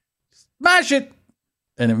 smash it!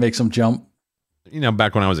 And it makes him jump.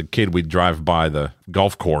 Back when I was a kid, we'd drive by the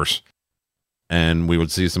golf course and we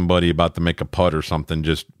would see somebody about to make a putt or something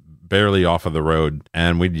just barely off of the road,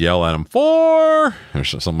 and we'd yell at them, 4 or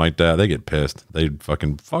something like that. They get pissed. They'd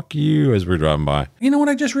fucking fuck you as we're driving by. You know what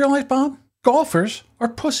I just realized, Bob? Golfers are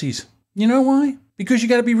pussies. You know why? Because you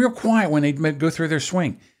got to be real quiet when they go through their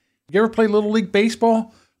swing. You ever play Little League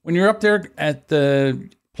Baseball? When you're up there at the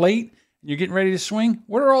plate, and you're getting ready to swing,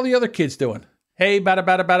 what are all the other kids doing? Hey, batter,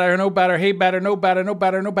 batter, batter, no batter. Hey, batter, no batter, no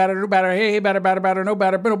batter, no batter, no batter. Hey, batter, batter, batter, no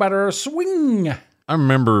batter, no batter, swing. I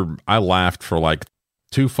remember I laughed for like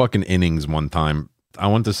 2 fucking innings one time. I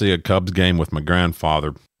went to see a Cubs game with my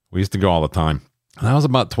grandfather. We used to go all the time. And I was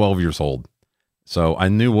about 12 years old. So I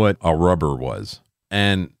knew what a rubber was.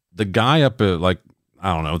 And the guy up at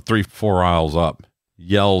 3-4 aisles up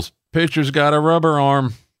yells, pitcher's got a rubber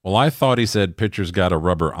arm. Well, I thought he said pitcher's got a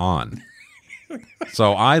rubber on.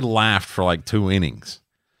 So I laughed for like 2 innings.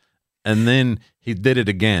 And then he did it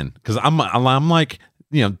again. Because I'm like,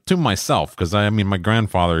 to myself, because my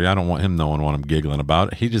grandfather, I don't want him knowing what I'm giggling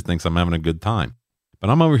about. He just thinks I'm having a good time. But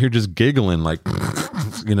I'm over here just giggling like,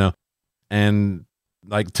 and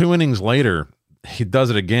like 2 innings later, he does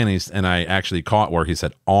it again. And I actually caught where he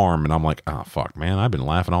said arm. And I'm like, oh, fuck, man, I've been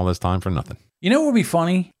laughing all this time for nothing. You know what would be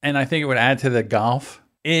funny? And I think it would add to the golf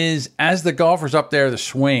is as the golfer's up there to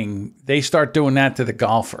swing, they start doing that to the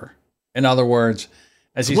golfer. In other words,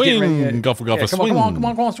 as he's swing, getting ready, golfer, swing. Come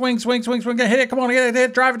on, swing, hit it, come on, hit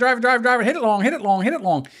it, drive it, hit it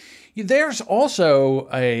long. There's also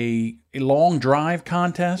a long drive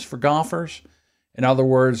contest for golfers. In other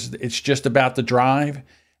words, it's just about the drive.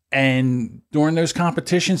 And during those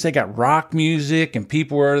competitions, they got rock music and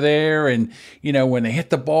people are there. And, when they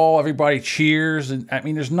hit the ball, everybody cheers. And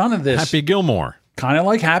there's none of this. Happy Gilmore. Kind of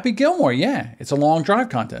like Happy Gilmore, yeah. It's a long drive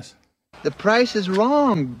contest. The price is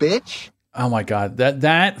wrong, bitch. Oh my God,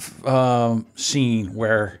 that scene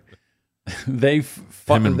where him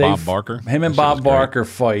and Bob Barker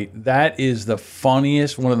fight. That is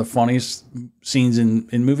one of the funniest scenes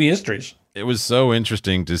in movie histories. It was so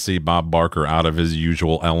interesting to see Bob Barker out of his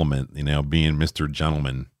usual element, being Mr.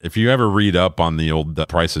 Gentleman. If you ever read up on the old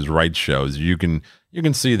Price is Right shows, you can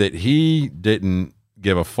see that he didn't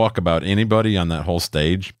give a fuck about anybody on that whole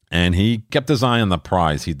stage, and he kept his eye on the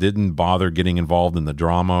prize. He didn't bother getting involved in the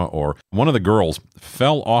drama. Or one of the girls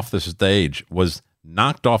fell off the stage, was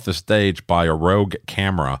knocked off the stage by a rogue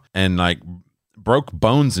camera, and like broke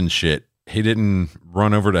bones and shit. He didn't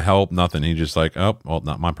run over to help, nothing. He just like, oh, well,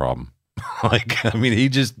 not my problem.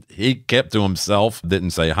 He kept to himself,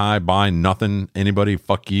 didn't say hi, bye, nothing, anybody,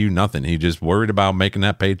 fuck you, nothing. He just worried about making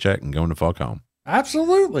that paycheck and going to fuck home.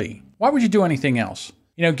 Absolutely. Why would you do anything else?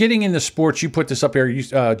 Getting into sports, you put this up here,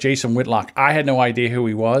 Jason Whitlock. I had no idea who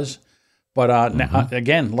he was. But now,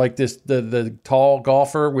 again, like this, the tall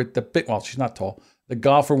golfer with the big, well, she's not tall, the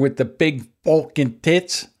golfer with the big bulking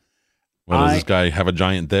tits. Well, does this guy have a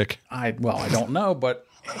giant dick? I don't know, but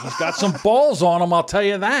he's got some balls on him, I'll tell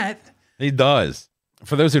you that. He does.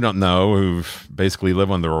 For those who don't know, who basically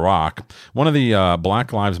live under a rock, one of the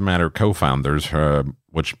Black Lives Matter co-founders,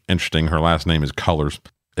 which, interesting, her last name is Colors.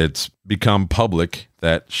 It's become public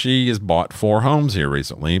that she has bought 4 homes here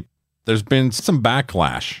recently. There's been some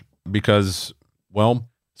backlash because, well,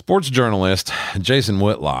 sports journalist Jason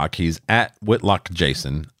Whitlock, he's at Whitlock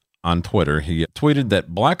Jason on Twitter. He tweeted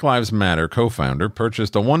that Black Lives Matter co-founder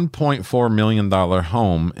purchased a $1.4 million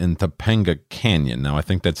home in Topanga Canyon. Now, I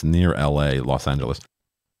think that's near LA, Los Angeles,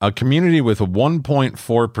 a community with a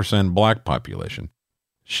 1.4% black population.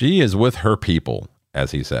 She is with her people,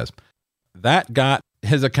 as he says. That got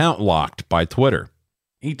his account locked by Twitter.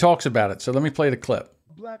 He talks about it. So let me play the clip.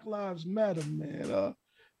 Black Lives Matter, man.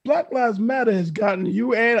 Black Lives Matter has gotten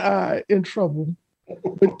you and I in trouble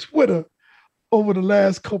with Twitter over the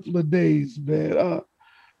last couple of days, man.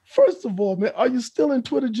 First of all, man, are you still in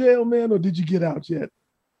Twitter jail, man, or did you get out yet?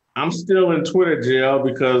 I'm still in Twitter jail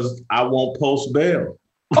because I won't post bail.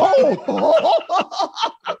 Oh!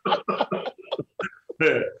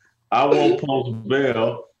 I won't post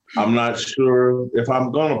bail. I'm not sure if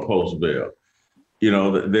I'm going to post bail.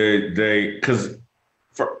 Because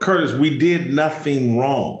for Curtis, we did nothing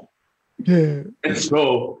wrong. Yeah. And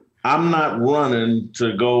so I'm not running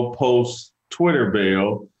to go post Twitter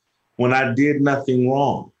bail when I did nothing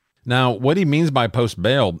wrong. Now, what he means by post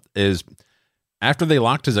bail is after they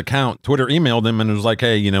locked his account, Twitter emailed him and was like,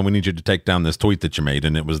 hey, we need you to take down this tweet that you made.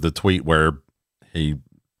 And it was the tweet where he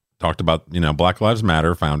talked about, Black Lives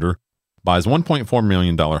Matter founder buys $1.4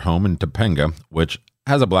 million home in Topanga, which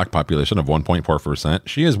has a black population of 1.4%.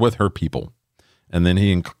 She is with her people. And then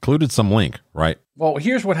he included some link, right? Well,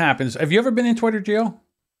 here's what happens. Have you ever been in Twitter jail?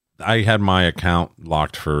 I had my account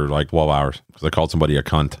locked for like 12 hours because I called somebody a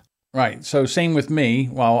cunt. Right. So same with me.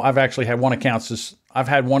 Well, I've actually had one account. I've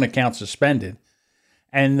had one account suspended.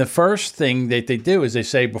 And the first thing that they do is they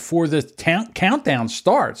say before the countdown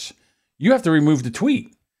starts, you have to remove the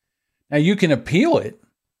tweet. Now you can appeal it.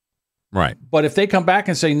 Right. But if they come back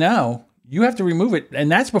and say no, you have to remove it.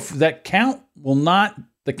 And that's before the countdown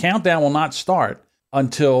will not start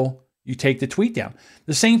until you take the tweet down.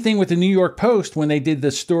 The same thing with the New York Post when they did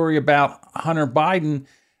the story about Hunter Biden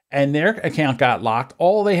and their account got locked.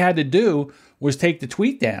 All they had to do was take the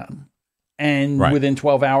tweet down. And within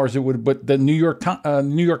 12 hours, it would. But the New York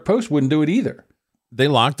Post wouldn't do it either. They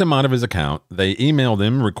locked him out of his account. They emailed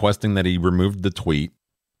him requesting that he removed the tweet.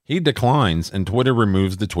 He declines, and Twitter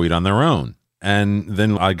removes the tweet on their own. And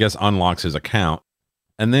then, I guess, unlocks his account.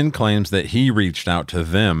 And then claims that he reached out to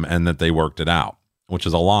them and that they worked it out, which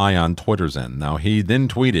is a lie on Twitter's end. Now, he then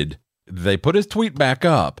tweeted, they put his tweet back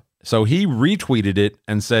up. So he retweeted it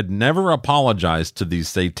and said, never apologize to these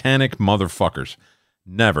satanic motherfuckers.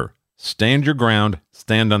 Never. Stand your ground.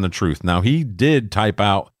 Stand on the truth. Now, he did type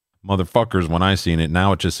out motherfuckers when I seen it.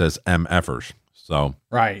 Now it just says MFers. So.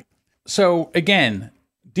 Right. So, again,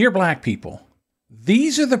 dear black people,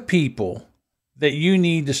 these are the people that you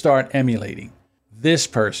need to start emulating. This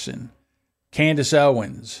person, Candace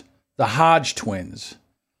Owens, the Hodge twins,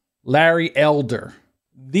 Larry Elder.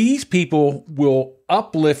 These people will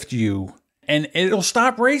uplift you and it'll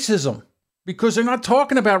stop racism because they're not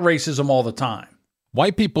talking about racism all the time.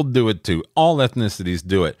 White people do it too. All ethnicities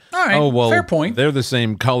do it. All right, oh, well, fair point. They're the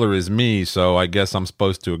same color as me, so I guess I'm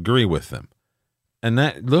supposed to agree with them. And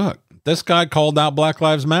look, this guy called out Black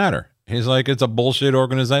Lives Matter. He's like, it's a bullshit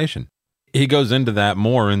organization. He goes into that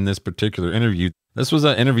more in this particular interview. This was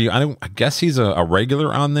an interview. I guess he's a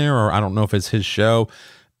regular on there, or I don't know if it's his show.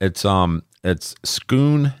 It's It's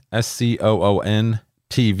Scoon, Scoon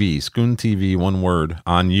TV, Scoon TV, one word,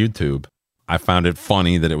 on YouTube. I found it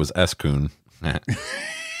funny that it was Scoon. That's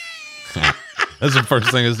the first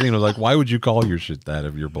thing I seen. I was like, why would you call your shit that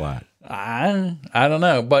if you're black? I don't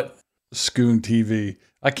know, but Scoon TV.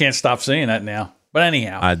 I can't stop saying that now. But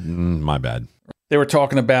anyhow. My bad. They were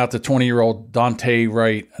talking about the 20-year-old Dante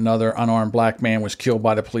Wright, another unarmed black man, was killed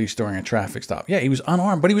by the police during a traffic stop. Yeah, he was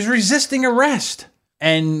unarmed, but he was resisting arrest.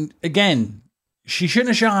 And again, she shouldn't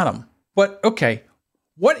have shot him. But okay,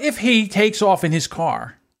 what if he takes off in his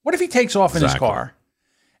car? What if he takes off in his car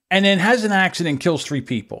and then has an accident and kills 3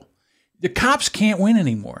 people? The cops can't win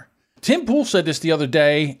anymore. Tim Pool said this the other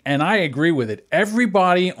day, and I agree with it.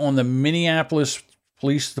 Everybody on the Minneapolis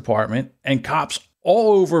Police Department and cops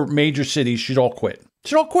all over major cities should all quit.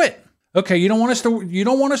 Should all quit. Okay, you don't want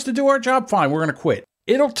us to do our job? Fine, we're going to quit.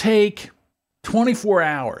 It'll take 24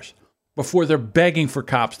 hours before they're begging for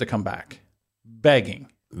cops to come back. Begging.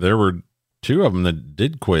 There were 2 of them that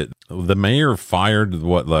did quit. The mayor fired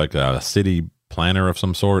like a city planner of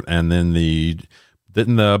some sort, and then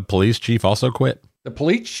didn't the police chief also quit? The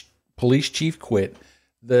police chief quit.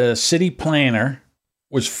 The city planner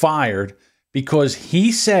was fired because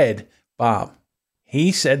he said, Bob,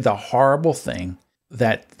 the horrible thing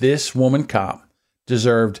that this woman cop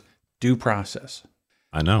deserved due process.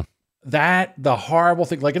 I know. The horrible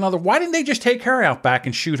thing. Like, why didn't they just take her out back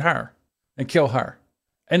and shoot her and kill her?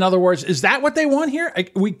 In other words, is that what they want here?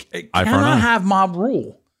 We cannot have mob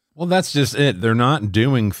rule. Well, that's just it. They're not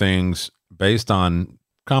doing things based on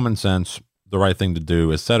common sense, the right thing to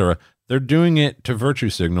do, etc. They're doing it to virtue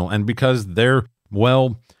signal. And because we don't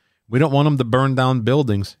want them to burn down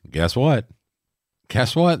buildings. Guess what?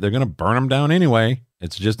 They're going to burn them down anyway.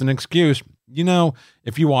 It's just an excuse.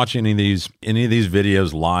 If you watch any of these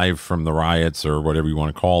videos live from the riots or whatever you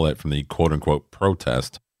want to call it, from the quote unquote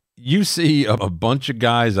protest, you see a bunch of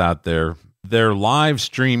guys out there. They're live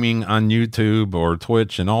streaming on YouTube or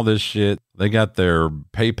Twitch and all this shit. They got their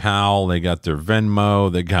PayPal, they got their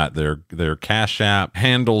Venmo, they got their Cash App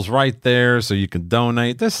handles right there so you can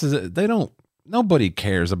donate. Nobody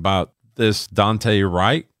cares about this Dante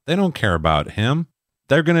Wright. They don't care about him.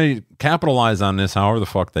 They're going to capitalize on this however the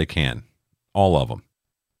fuck they can. All of them.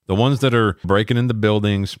 The ones that are breaking into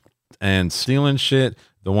buildings and stealing shit,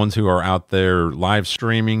 the ones who are out there live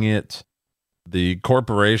streaming it, the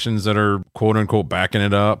corporations that are quote unquote backing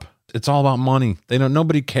it up. It's all about money.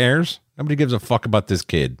 Nobody cares. Nobody gives a fuck about this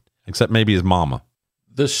kid except maybe his mama.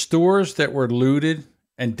 The stores that were looted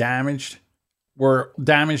and damaged were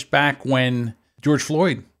damaged back when George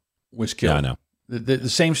Floyd was killed. Yeah, I know. The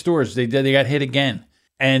same stores, they got hit again.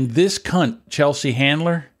 And this cunt, Chelsea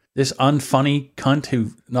Handler, this unfunny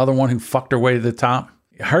cunt, another one who fucked her way to the top,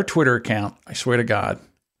 her Twitter account, I swear to God.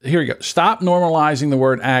 Here we go. Stop normalizing the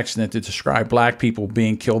word accident to describe black people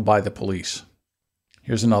being killed by the police.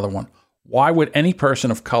 Here's another one. Why would any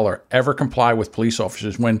person of color ever comply with police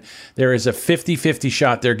officers when there is a 50-50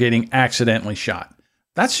 shot they're getting accidentally shot?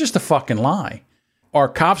 That's just a fucking lie. Are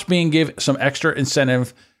cops being given some extra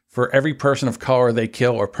incentive for every person of color they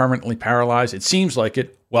kill or permanently paralyze? It seems like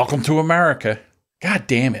it. Welcome to America. God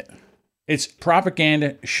damn it. It's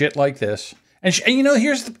propaganda, shit like this. And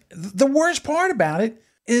here's the worst part about it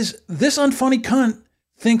is this unfunny cunt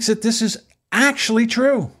thinks that this is actually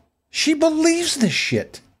true. She believes this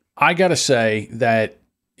shit. I got to say that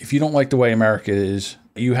if you don't like the way America is,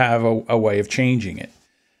 you have a way of changing it.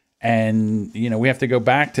 And, we have to go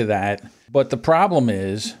back to that. But the problem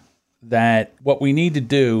is that what we need to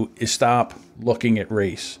do is stop looking at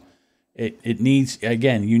race. It needs,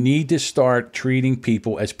 again, you need to start treating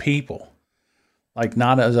people as people. Like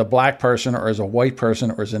not as a black person or as a white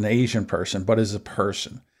person or as an Asian person, but as a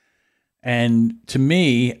person. And to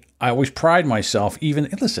me, I always pride myself,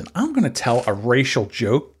 listen, I'm going to tell a racial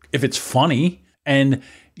joke if it's funny. And,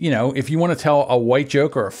 if you want to tell a white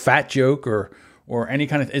joke or a fat joke or any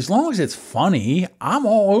kind of, as long as it's funny, I'm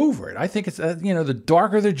all over it. I think it's, the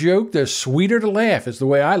darker the joke, the sweeter the laugh is the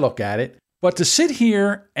way I look at it. But to sit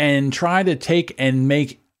here and try to take and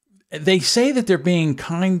they say that they're being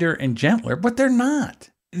kinder and gentler, but they're not.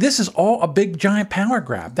 This is all a big giant power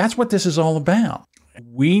grab. That's what this is all about.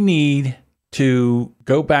 We need to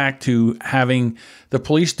go back to having the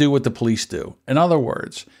police do what the police do. In other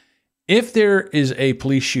words, if there is a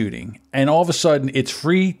police shooting and all of a sudden it's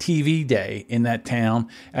free TV day in that town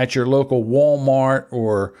at your local Walmart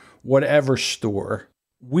or whatever store,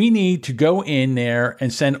 we need to go in there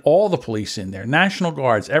and send all the police in there, National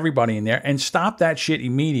Guards, everybody in there, and stop that shit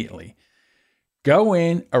immediately. Go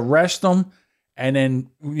in, arrest them, and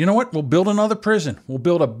then, you know what? We'll build another prison. We'll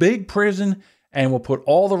build a big prison, and we'll put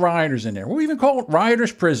all the rioters in there. We'll even call it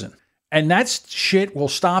Rioters Prison. And that shit will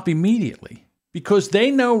stop immediately because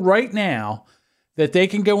they know right now that they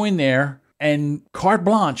can go in there and carte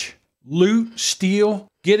blanche, loot, steal,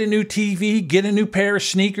 get a new TV, get a new pair of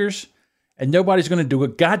sneakers, and nobody's going to do a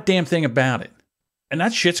goddamn thing about it. And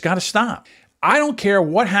that shit's got to stop. I don't care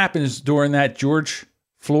what happens during that George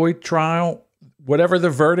Floyd trial, whatever the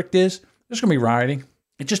verdict is, there's going to be rioting.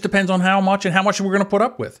 It just depends on how much and how much we're going to put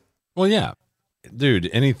up with. Well, yeah. Dude,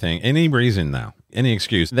 anything, any reason now, any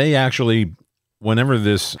excuse. They actually, whenever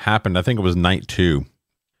this happened, I think it was night 2,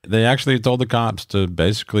 they actually told the cops to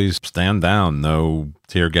basically stand down. No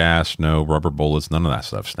tear gas, no rubber bullets, none of that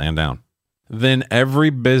stuff. Stand down. Then every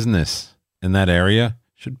business in that area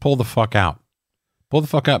should pull the fuck out. Pull the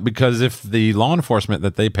fuck out, because if the law enforcement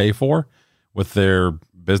that they pay for with their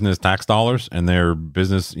business tax dollars and their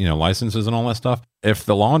business, licenses and all that stuff, if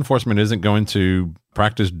the law enforcement isn't going to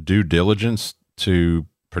practice due diligence to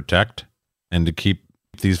protect and to keep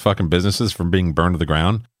these fucking businesses from being burned to the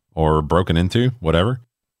ground or broken into, whatever,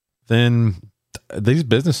 then these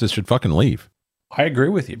businesses should fucking leave. I agree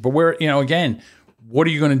with you. But again, what are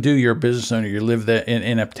you going to do? You're a business owner. You live there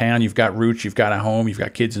in a town. You've got roots. You've got a home. You've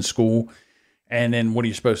got kids in school. And then what are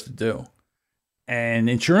you supposed to do? And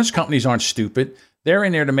insurance companies aren't stupid. They're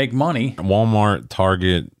in there to make money. Walmart,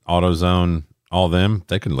 Target, AutoZone, all of them,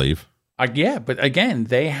 they can leave. Yeah, but again,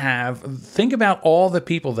 think about all the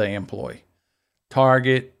people they employ.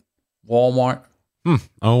 Target, Walmart.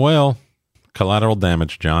 Oh, well, collateral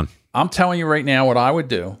damage, John. I'm telling you right now, what I would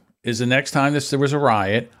do is the next time there was a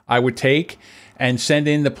riot, I would take and send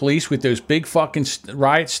in the police with those big fucking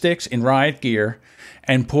riot sticks in riot gear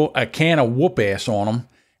and put a can of whoop ass on them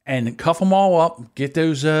and cuff them all up, get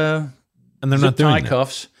those and they're not doing tie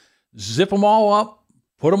cuffs, zip them all up,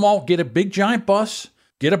 put them all, get a big giant bus,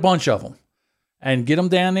 get a bunch of them, and get them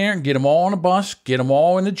down there and get them all on a bus, get them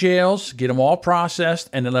all in the jails, get them all processed,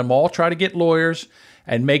 and then let them all try to get lawyers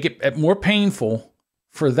and make it more painful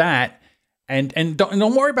for that. And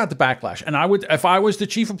don't worry about the backlash. And I would, if I was the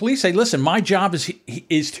chief of police, say, listen, my job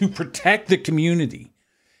is to protect the community.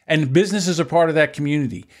 And businesses are part of that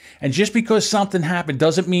community. And just because something happened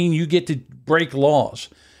doesn't mean you get to break laws.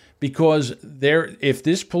 Because if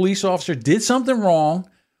this police officer did something wrong,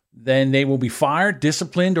 then they will be fired,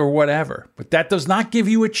 disciplined, or whatever. But that does not give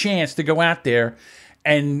you a chance to go out there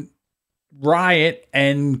and riot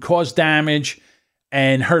and cause damage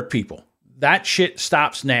and hurt people. That shit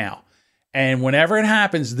stops now. And whenever it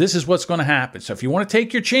happens, this is what's going to happen. So if you want to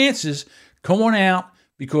take your chances, come on out,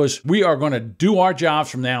 because we are going to do our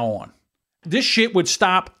jobs from now on. This shit would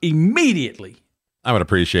stop immediately. I would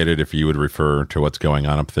appreciate it if you would refer to what's going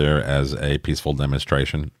on up there as a peaceful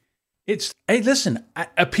demonstration. Hey, listen,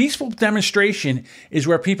 a peaceful demonstration is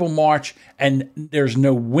where people march and there's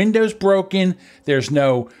no windows broken, there's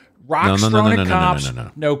no rocks thrown at cops,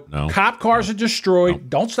 no cop cars are destroyed.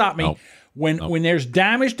 Don't stop me. When there's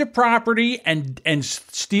damage to property and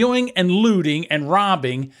stealing and looting and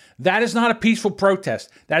robbing, that is not a peaceful protest.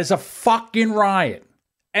 That is a fucking riot.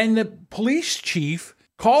 And the police chief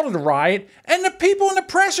called it a riot, and the people in the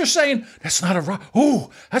press are saying, that's not a riot.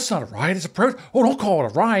 Oh, that's not a riot. It's a protest. Oh, don't call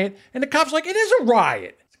it a riot. And the cop's like, it is a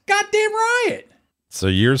riot. It's a goddamn riot. So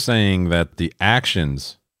you're saying that the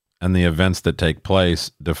actions and the events that take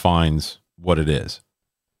place defines what it is?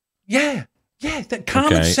 Yeah. Yeah, that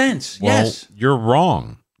common sense. Well, yes. You're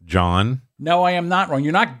wrong, John. No, I am not wrong.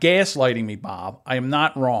 You're not gaslighting me, Bob. I am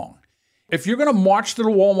not wrong. If you're going to march to the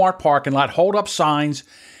Walmart parking lot, hold up signs,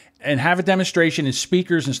 and have a demonstration and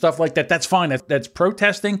speakers and stuff like that, that's fine. That's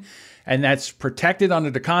protesting, and that's protected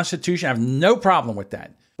under the Constitution. I have no problem with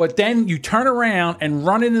that. But then you turn around and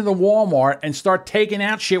run into the Walmart and start taking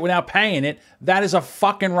out shit without paying it. That is a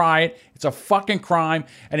fucking riot. It's a fucking crime,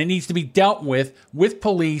 and it needs to be dealt with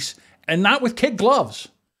police and not with kid gloves.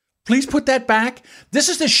 Please put that back. This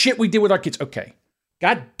is the shit we did with our kids. Okay.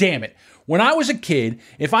 God damn it. When I was a kid,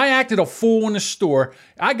 if I acted a fool in the store,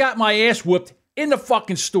 I got my ass whooped in the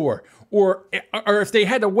fucking store. Or if they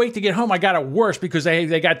had to wait to get home, I got it worse because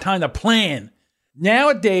they got time to plan.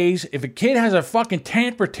 Nowadays, if a kid has a fucking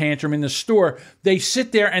temper tantrum in the store, they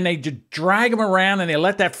sit there and they just drag them around and they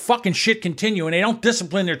let that fucking shit continue and they don't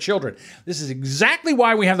discipline their children. This is exactly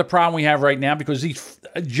why we have the problem we have right now, because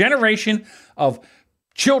a generation of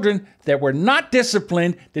children that were not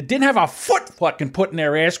disciplined, that didn't have a foot fucking put in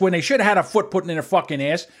their ass when they should have had a foot put in their fucking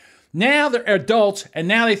ass. Now they're adults, and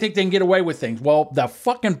now they think they can get away with things. Well, the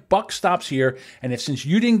fucking buck stops here, and since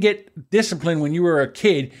you didn't get discipline when you were a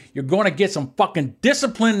kid, you're going to get some fucking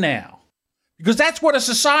discipline now. Because that's what a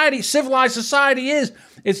civilized society is.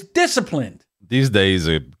 It's disciplined. These days,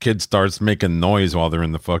 a kid starts making noise while they're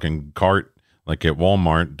in the fucking cart, like at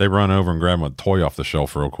Walmart. They run over and grab a toy off the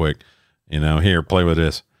shelf real quick. Here, play with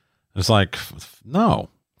this. It's like, no,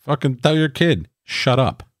 fucking tell your kid, shut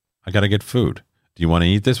up. I got to get food. Do you want to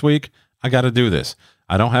eat this week? I got to do this.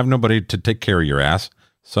 I don't have nobody to take care of your ass.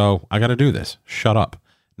 So I got to do this. Shut up.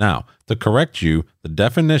 Now, to correct you, the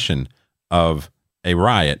definition of a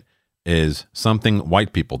riot is something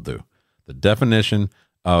white people do. The definition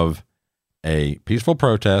of a peaceful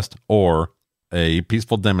protest or a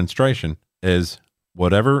peaceful demonstration is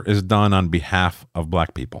whatever is done on behalf of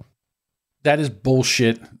black people. That is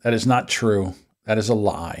bullshit. That is not true. That is a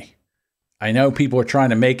lie. I know people are trying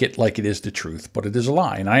to make it like it is the truth, but it is a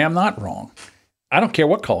lie, and I am not wrong. I don't care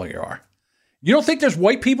what color you are. You don't think there's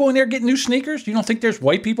white people in there getting new sneakers? You don't think there's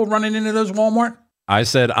white people running into those Walmart? I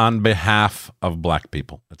said on behalf of black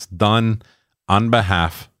people. It's done on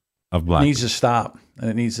behalf of black people. It needs to stop, and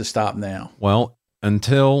it needs to stop now. Well,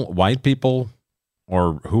 until white people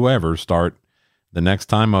or whoever start, the next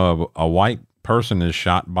time a white person is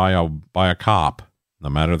shot by a cop, no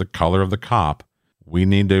matter the color of the cop, we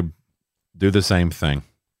need to do the same thing.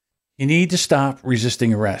 You need to stop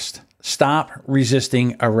resisting arrest. Stop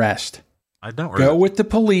resisting arrest. I don't go with the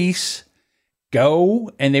police. Go,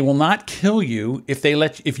 and they will not kill you if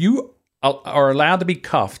you are allowed to be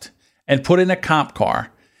cuffed and put in a cop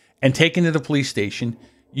car and taken to the police station.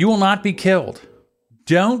 You will not be killed.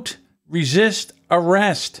 Don't resist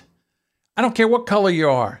arrest. I don't care what color you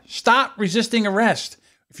are. Stop resisting arrest.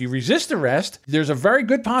 If you resist arrest, there's a very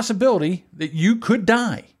good possibility that you could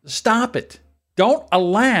die. Stop it. Don't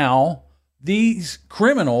allow these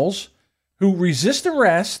criminals who resist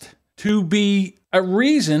arrest to be a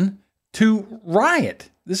reason to riot.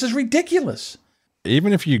 This is ridiculous.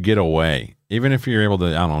 Even if you get away, even if you're able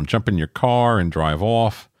to, jump in your car and drive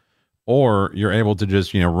off, or you're able to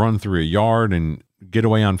just, run through a yard and get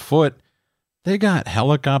away on foot, they got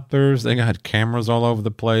helicopters. They got cameras all over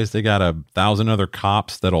the place. They got 1,000 other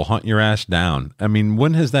cops that'll hunt your ass down. I mean,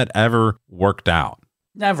 when has that ever worked out?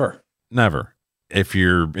 Never. If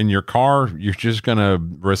you're in your car, you're just going to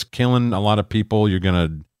risk killing a lot of people. You're going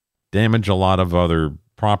to damage a lot of other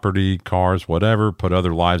property, cars, whatever, put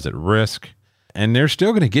other lives at risk. And they're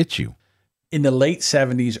still going to get you. In the late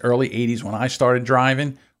 70s, early 80s, when I started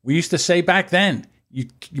driving, we used to say back then, you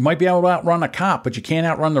might be able to outrun a cop, but you can't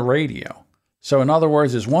outrun the radio. So in other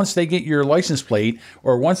words, is once they get your license plate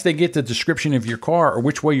or once they get the description of your car or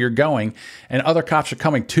which way you're going and other cops are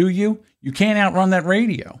coming to you, you can't outrun that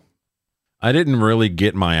radio. I didn't really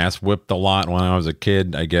get my ass whipped a lot when I was a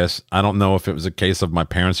kid, I guess. I don't know if it was a case of my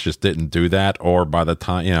parents just didn't do that or by the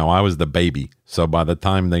time, I was the baby. So by the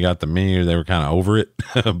time they got to me, they were kind of over it.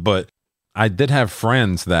 But I did have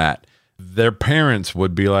friends that their parents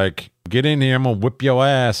would be like, get in here, I'm going to whip your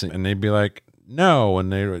ass. And they'd be like, no.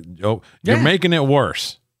 And you're making it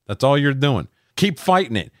worse. That's all you're doing. Keep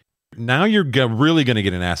fighting it. Now you're really going to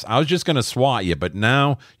get an ass. I was just going to swat you, but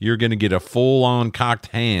now you're going to get a full-on cocked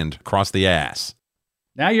hand across the ass.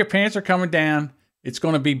 Now your pants are coming down. It's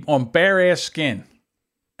going to be on bare ass skin.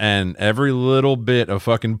 And every little bit of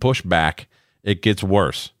fucking pushback, it gets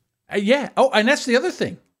worse. Yeah. Oh, and that's the other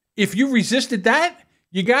thing. If you resisted that,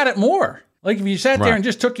 you got it more. Like if you sat there and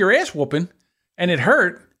just took your ass whooping and it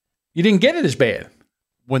hurt, you didn't get it as bad.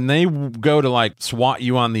 When they go to like swat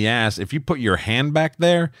you on the ass, if you put your hand back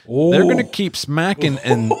there, they're going to keep smacking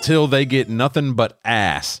until they get nothing but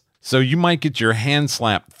ass. So you might get your hand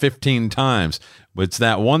slapped 15 times, but it's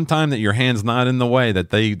that one time that your hand's not in the way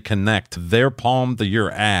that they connect their palm to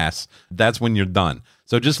your ass. That's when you're done.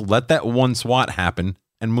 So just let that one swat happen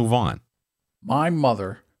and move on. My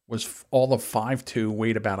mother was all of 5'2",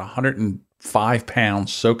 weighed about 105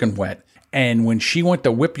 pounds, soaking wet. And when she went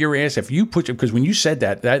to whip your ass, because when you said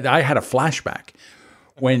that, I had a flashback.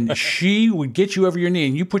 When she would get you over your knee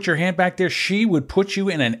and you put your hand back there, she would put you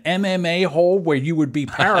in an MMA hold where you would be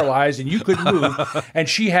paralyzed and you couldn't move. And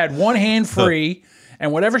she had one hand free,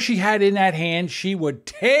 and whatever she had in that hand, she would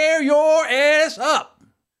tear your ass up.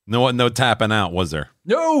 No tapping out, was there?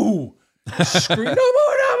 No. Scream, no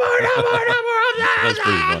more. That's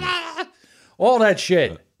pretty funny. All that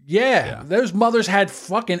shit. Yeah, those mothers had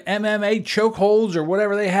fucking MMA chokeholds or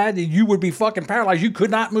whatever they had. You would be fucking paralyzed. You could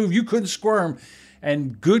not move. You couldn't squirm.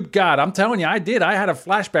 And good God, I'm telling you, I did. I had a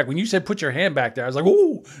flashback when you said put your hand back there. I was like,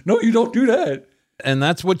 oh, no, you don't do that. And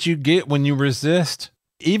that's what you get when you resist.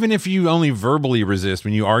 Even if you only verbally resist,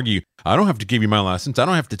 when you argue, I don't have to give you my license. I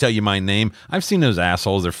don't have to tell you my name. I've seen those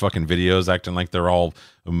assholes, their fucking videos acting like they're all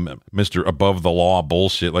Mr. Above the Law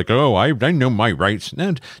bullshit. Like, oh, I know my rights.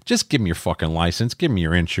 No, just give me your fucking license. Give me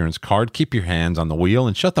your insurance card. Keep your hands on the wheel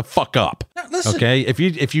and shut the fuck up. Now, listen. Okay? If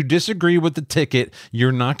you disagree with the ticket,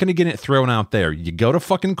 you're not going to get it thrown out there. You go to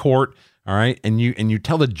fucking court, all right? And you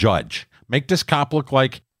tell the judge, make this cop look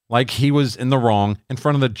like like he was in the wrong in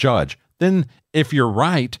front of the judge. Then, if you're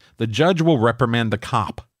right, the judge will reprimand the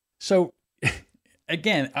cop. So,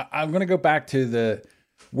 again, I'm going to go back to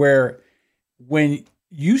where when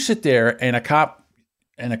you sit there and a cop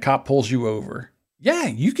pulls you over. Yeah,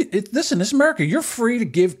 you can. Listen, this is America. You're free to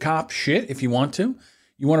give cops shit if you want to.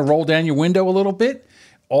 You want to roll down your window a little bit.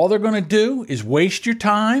 All they're going to do is waste your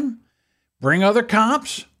time, bring other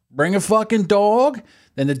cops, bring a fucking dog.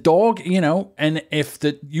 Then the dog, and if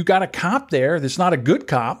you got a cop there that's not a good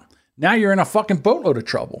cop, now you're in a fucking boatload of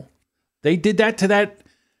trouble. They did that to that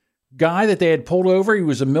guy that they had pulled over. He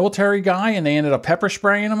was a military guy, and they ended up pepper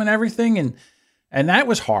spraying him and everything, and that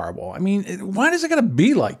was horrible. I mean, why does it got to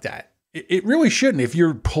be like that? It really shouldn't. If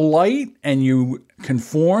you're polite and you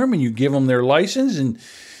conform and you give them their license and,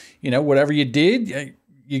 whatever you did,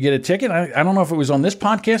 you get a ticket. I don't know if it was on this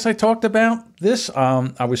podcast I talked about this.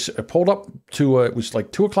 I was pulled up to, it was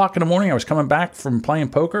like 2 o'clock in the morning. I was coming back from playing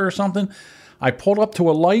poker or something. I pulled up to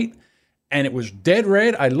a light and it was dead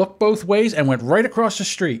red. I looked both ways and went right across the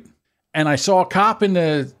street. And I saw a cop in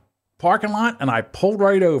the parking lot and I pulled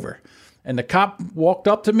right over. And the cop walked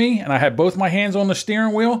up to me and I had both my hands on the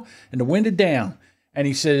steering wheel and the window down. And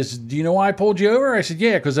he says, "Do you know why I pulled you over?" I said,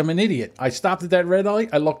 "Yeah, because I'm an idiot. I stopped at that red light.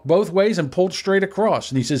 I looked both ways and pulled straight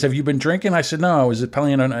across." And he says, "Have you been drinking?" I said, "No, I was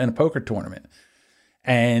playing in a poker tournament."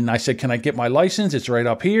 And I said, "Can I get my license? It's right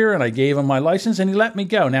up here." And I gave him my license and he let me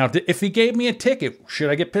go. Now, if he gave me a ticket, should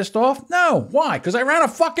I get pissed off? No. Why? Because I ran a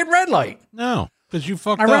fucking red light. No, because you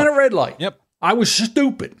fucked up. I ran a red light. Yep. I was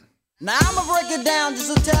stupid. Now I'm gonna break it down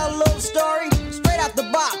just to tell a little story straight out the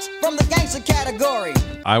box from the gangster category.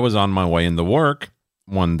 I was on my way into work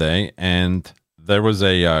one day and there was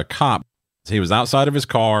a cop. He was outside of his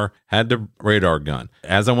car, had the radar gun.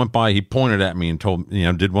 As I went by, he pointed at me and told,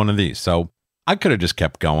 did one of these. So I could have just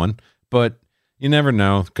kept going, but you never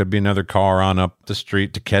know. Could be another car on up the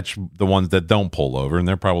street to catch the ones that don't pull over, and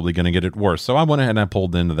they're probably going to get it worse. So I went ahead and I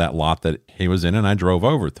pulled into that lot that he was in and I drove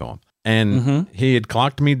over to him. And he had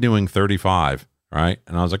clocked me doing 35, right?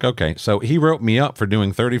 And I was like, okay. So he wrote me up for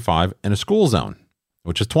doing 35 in a school zone,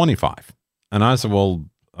 which is 25. And I said, well,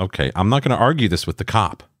 okay, I'm not going to argue this with the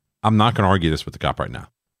cop. I'm not going to argue this with the cop right now.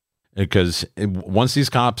 Because once these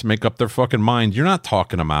cops make up their fucking mind, you're not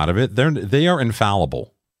talking them out of it. They are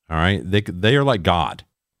infallible, all right? They are like God.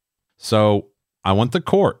 So I went to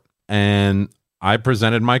court and I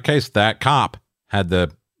presented my case. That cop had to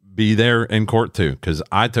be there in court too, because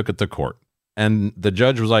I took it to court. And the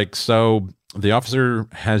judge was like, "So the officer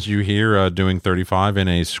has you here doing 35 in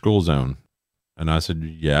a school zone." And I said,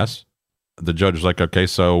 "Yes." The judge was like, "Okay,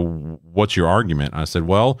 so what's your argument?" I said,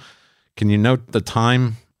 "Well, can you note the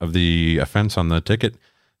time of the offense on the ticket?" I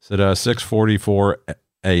said, 6:44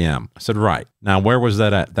 a.m. I said, "Right. Now, where was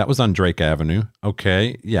that at?" "That was on Drake Avenue."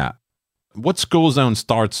 "Okay, yeah. What school zone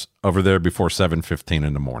starts over there before 7:15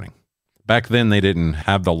 in the morning?" Back then, they didn't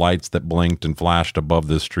have the lights that blinked and flashed above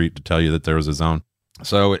the street to tell you that there was a zone.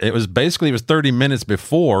 So it was 30 minutes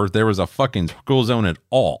before there was a fucking school zone at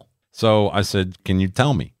all. So I said, "Can you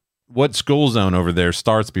tell me what school zone over there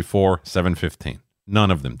starts before 7:15?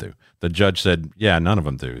 None of them do. The judge said, "Yeah, none of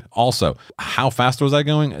them do." Also, how fast was I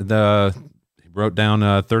going? He wrote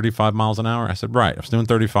down 35 miles an hour. I said, "Right, I was doing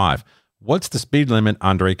 35. What's the speed limit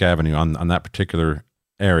on Drake Avenue on that particular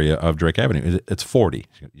area of Drake Avenue?" "It's 40.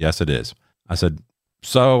 "Yes, it is." I said,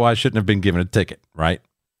 "So I shouldn't have been given a ticket, right?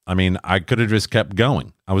 I mean, I could have just kept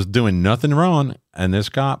going. I was doing nothing wrong, and this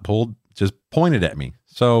cop just pointed at me.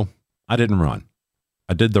 So I didn't run.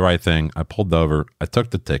 I did the right thing. I pulled over. I took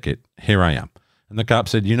the ticket. Here I am." And the cop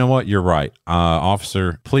said, "You know what? You're right.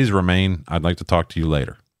 Officer, please remain. I'd like to talk to you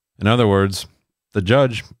later." In other words, the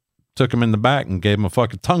judge took him in the back and gave him a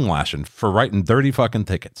fucking tongue lashing for writing dirty fucking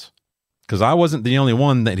tickets. Because I wasn't the only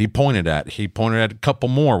one that he pointed at. He pointed at a couple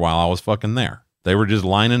more while I was fucking there. They were just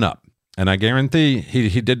lining up. And I guarantee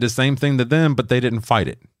he did the same thing to them, but they didn't fight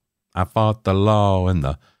it. I fought the law and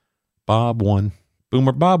the Bob won.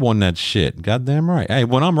 Boomer Bob won that shit. Goddamn right. Hey,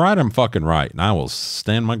 when I'm right, I'm fucking right. And I will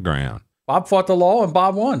stand my ground. Bob fought the law and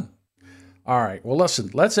Bob won. All right. Well,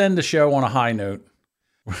 listen, let's end the show on a high note.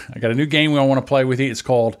 I got a new game we all want to play with you. It's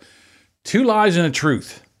called Two Lies and a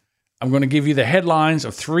Truth. I'm going to give you the headlines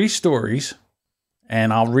of 3 stories,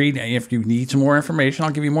 and I'll read. If you need some more information,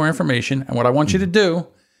 I'll give you more information. And what I want you to do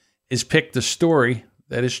is pick the story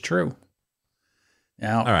that is true.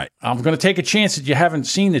 Now, all right. I'm going to take a chance that you haven't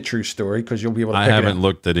seen the true story because you'll be able to pick it up. I haven't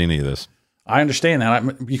looked at any of this. I understand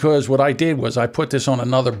that because what I did was I put this on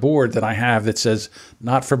another board that I have that says,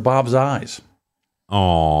 "Not for Bob's eyes." Aww.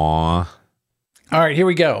 All right, here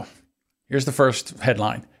we go. Here's the first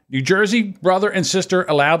headline. New Jersey brother and sister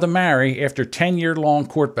allowed to marry after 10-year-long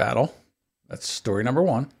court battle. That's story number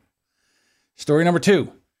 1. Story number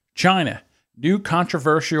 2, China. New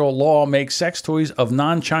controversial law makes sex toys of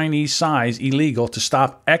non-Chinese size illegal to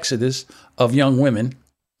stop exodus of young women.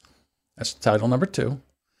 That's title number 2.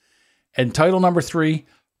 And title number 3,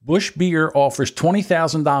 Busch Beer offers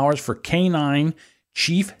 $20,000 for canine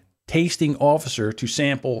chief tasting officer to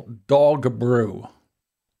sample dog brew.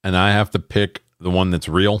 And I have to pick the one that's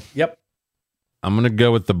real. Yep. I'm going to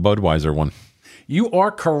go with the Budweiser one. You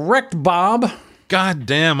are correct, Bob. God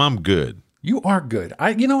damn, I'm good. You are good.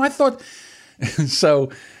 I thought, so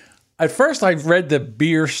at first I read the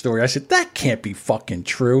beer story. I said, that can't be fucking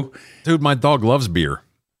true. Dude, my dog loves beer.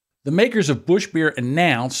 The makers of Busch Beer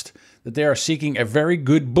announced that they are seeking a very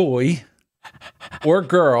good boy or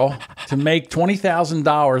girl to make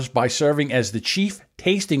 $20,000 by serving as the chief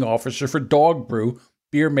tasting officer for dog brew,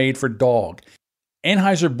 beer made for dog.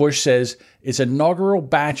 Anheuser-Busch says its inaugural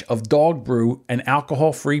batch of dog brew, an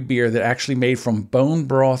alcohol-free beer that actually made from bone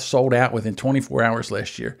broth, sold out within 24 hours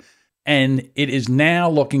last year. And it is now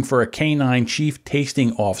looking for a canine chief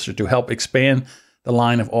tasting officer to help expand the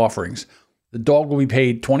line of offerings. The dog will be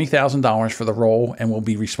paid $20,000 for the role and will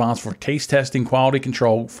be responsible for taste testing, quality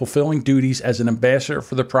control, fulfilling duties as an ambassador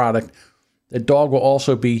for the product. The dog will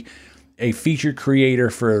also be a featured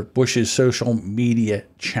creator for Busch's social media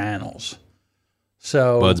channels.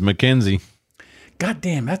 So, Buds McKenzie. God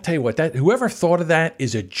damn, I tell you what, that whoever thought of that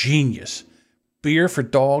is a genius. Beer for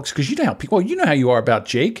dogs, because you know how people, you know how you are about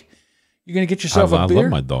Jake. You're gonna get yourself a beer. I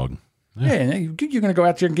love my dog. Yeah, you're gonna go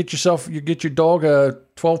out there and get your dog a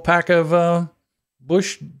 12-pack of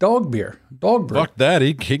Busch dog beer, dog brew. Fuck that.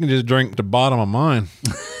 He can just drink the bottom of mine.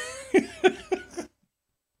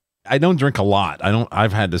 I don't drink a lot.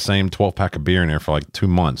 I've had the same 12-pack of beer in there for like 2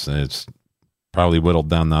 months, and it's probably whittled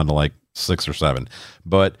down now to like 6 or 7.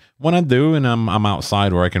 But when I do, and I'm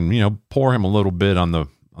outside where I can, pour him a little bit on the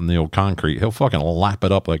old concrete, he'll fucking lap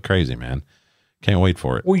it up like crazy, man. Can't wait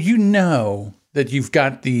for it. Well, you know that you've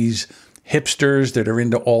got these hipsters that are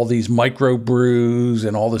into all these micro brews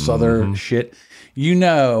and all this other shit. You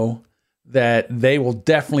know that they will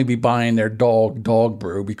definitely be buying their dog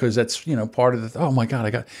brew, because that's, part of the, oh my God,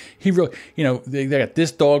 they got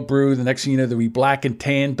this dog brew. The next thing you know, there'll be black and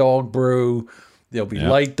tan dog brew. There'll be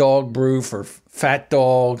light dog brew for fat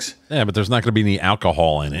dogs. Yeah, but there's not going to be any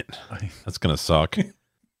alcohol in it. That's going to suck.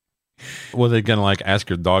 Well, they're going to like ask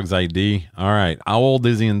your dog's ID. All right. How old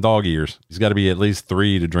is he in dog years? He's got to be at least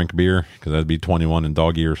 3 to drink beer, because that'd be 21 in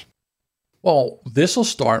dog years. Well, this will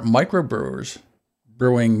start microbrewers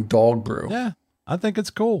brewing dog brew. Yeah, I think it's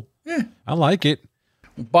cool. Yeah. I like it.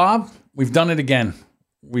 Bob, we've done it again.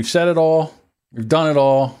 We've said it all. We've done it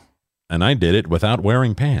all. And I did it without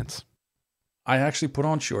wearing pants. I actually put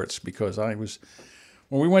on shorts because when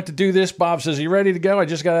we went to do this, Bob says, "Are you ready to go?" I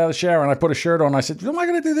just got out of the shower and I put a shirt on. I said, "Am I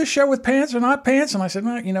going to do this show with pants or not pants?" And I said,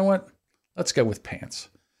 "You know what? Let's go with pants."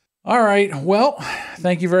 All right. Well,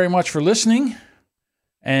 thank you very much for listening.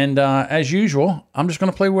 And as usual, I'm just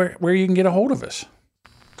going to play where you can get a hold of us.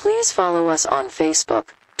 Please follow us on Facebook,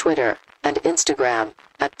 Twitter, and Instagram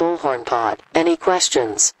at BullhornPod. Any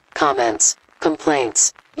questions, comments,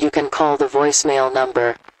 complaints, you can call the voicemail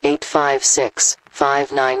number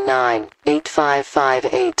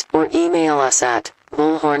 856-599-8558 or email us at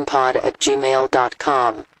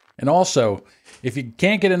bullhornpod@gmail.com. And also, if you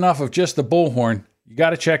can't get enough of just the Bullhorn, you got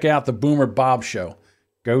to check out the Boomer Bob Show.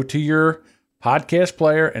 Go to your podcast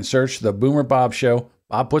player and search the Boomer Bob Show.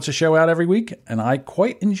 Bob puts a show out every week, and I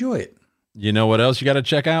quite enjoy it. You know what else you got to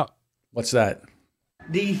check out? What's that?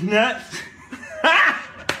 These nuts.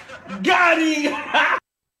 Got him.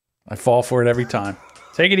 I fall for it every time.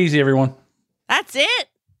 Take it easy, everyone. That's it.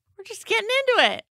 We're just getting into it.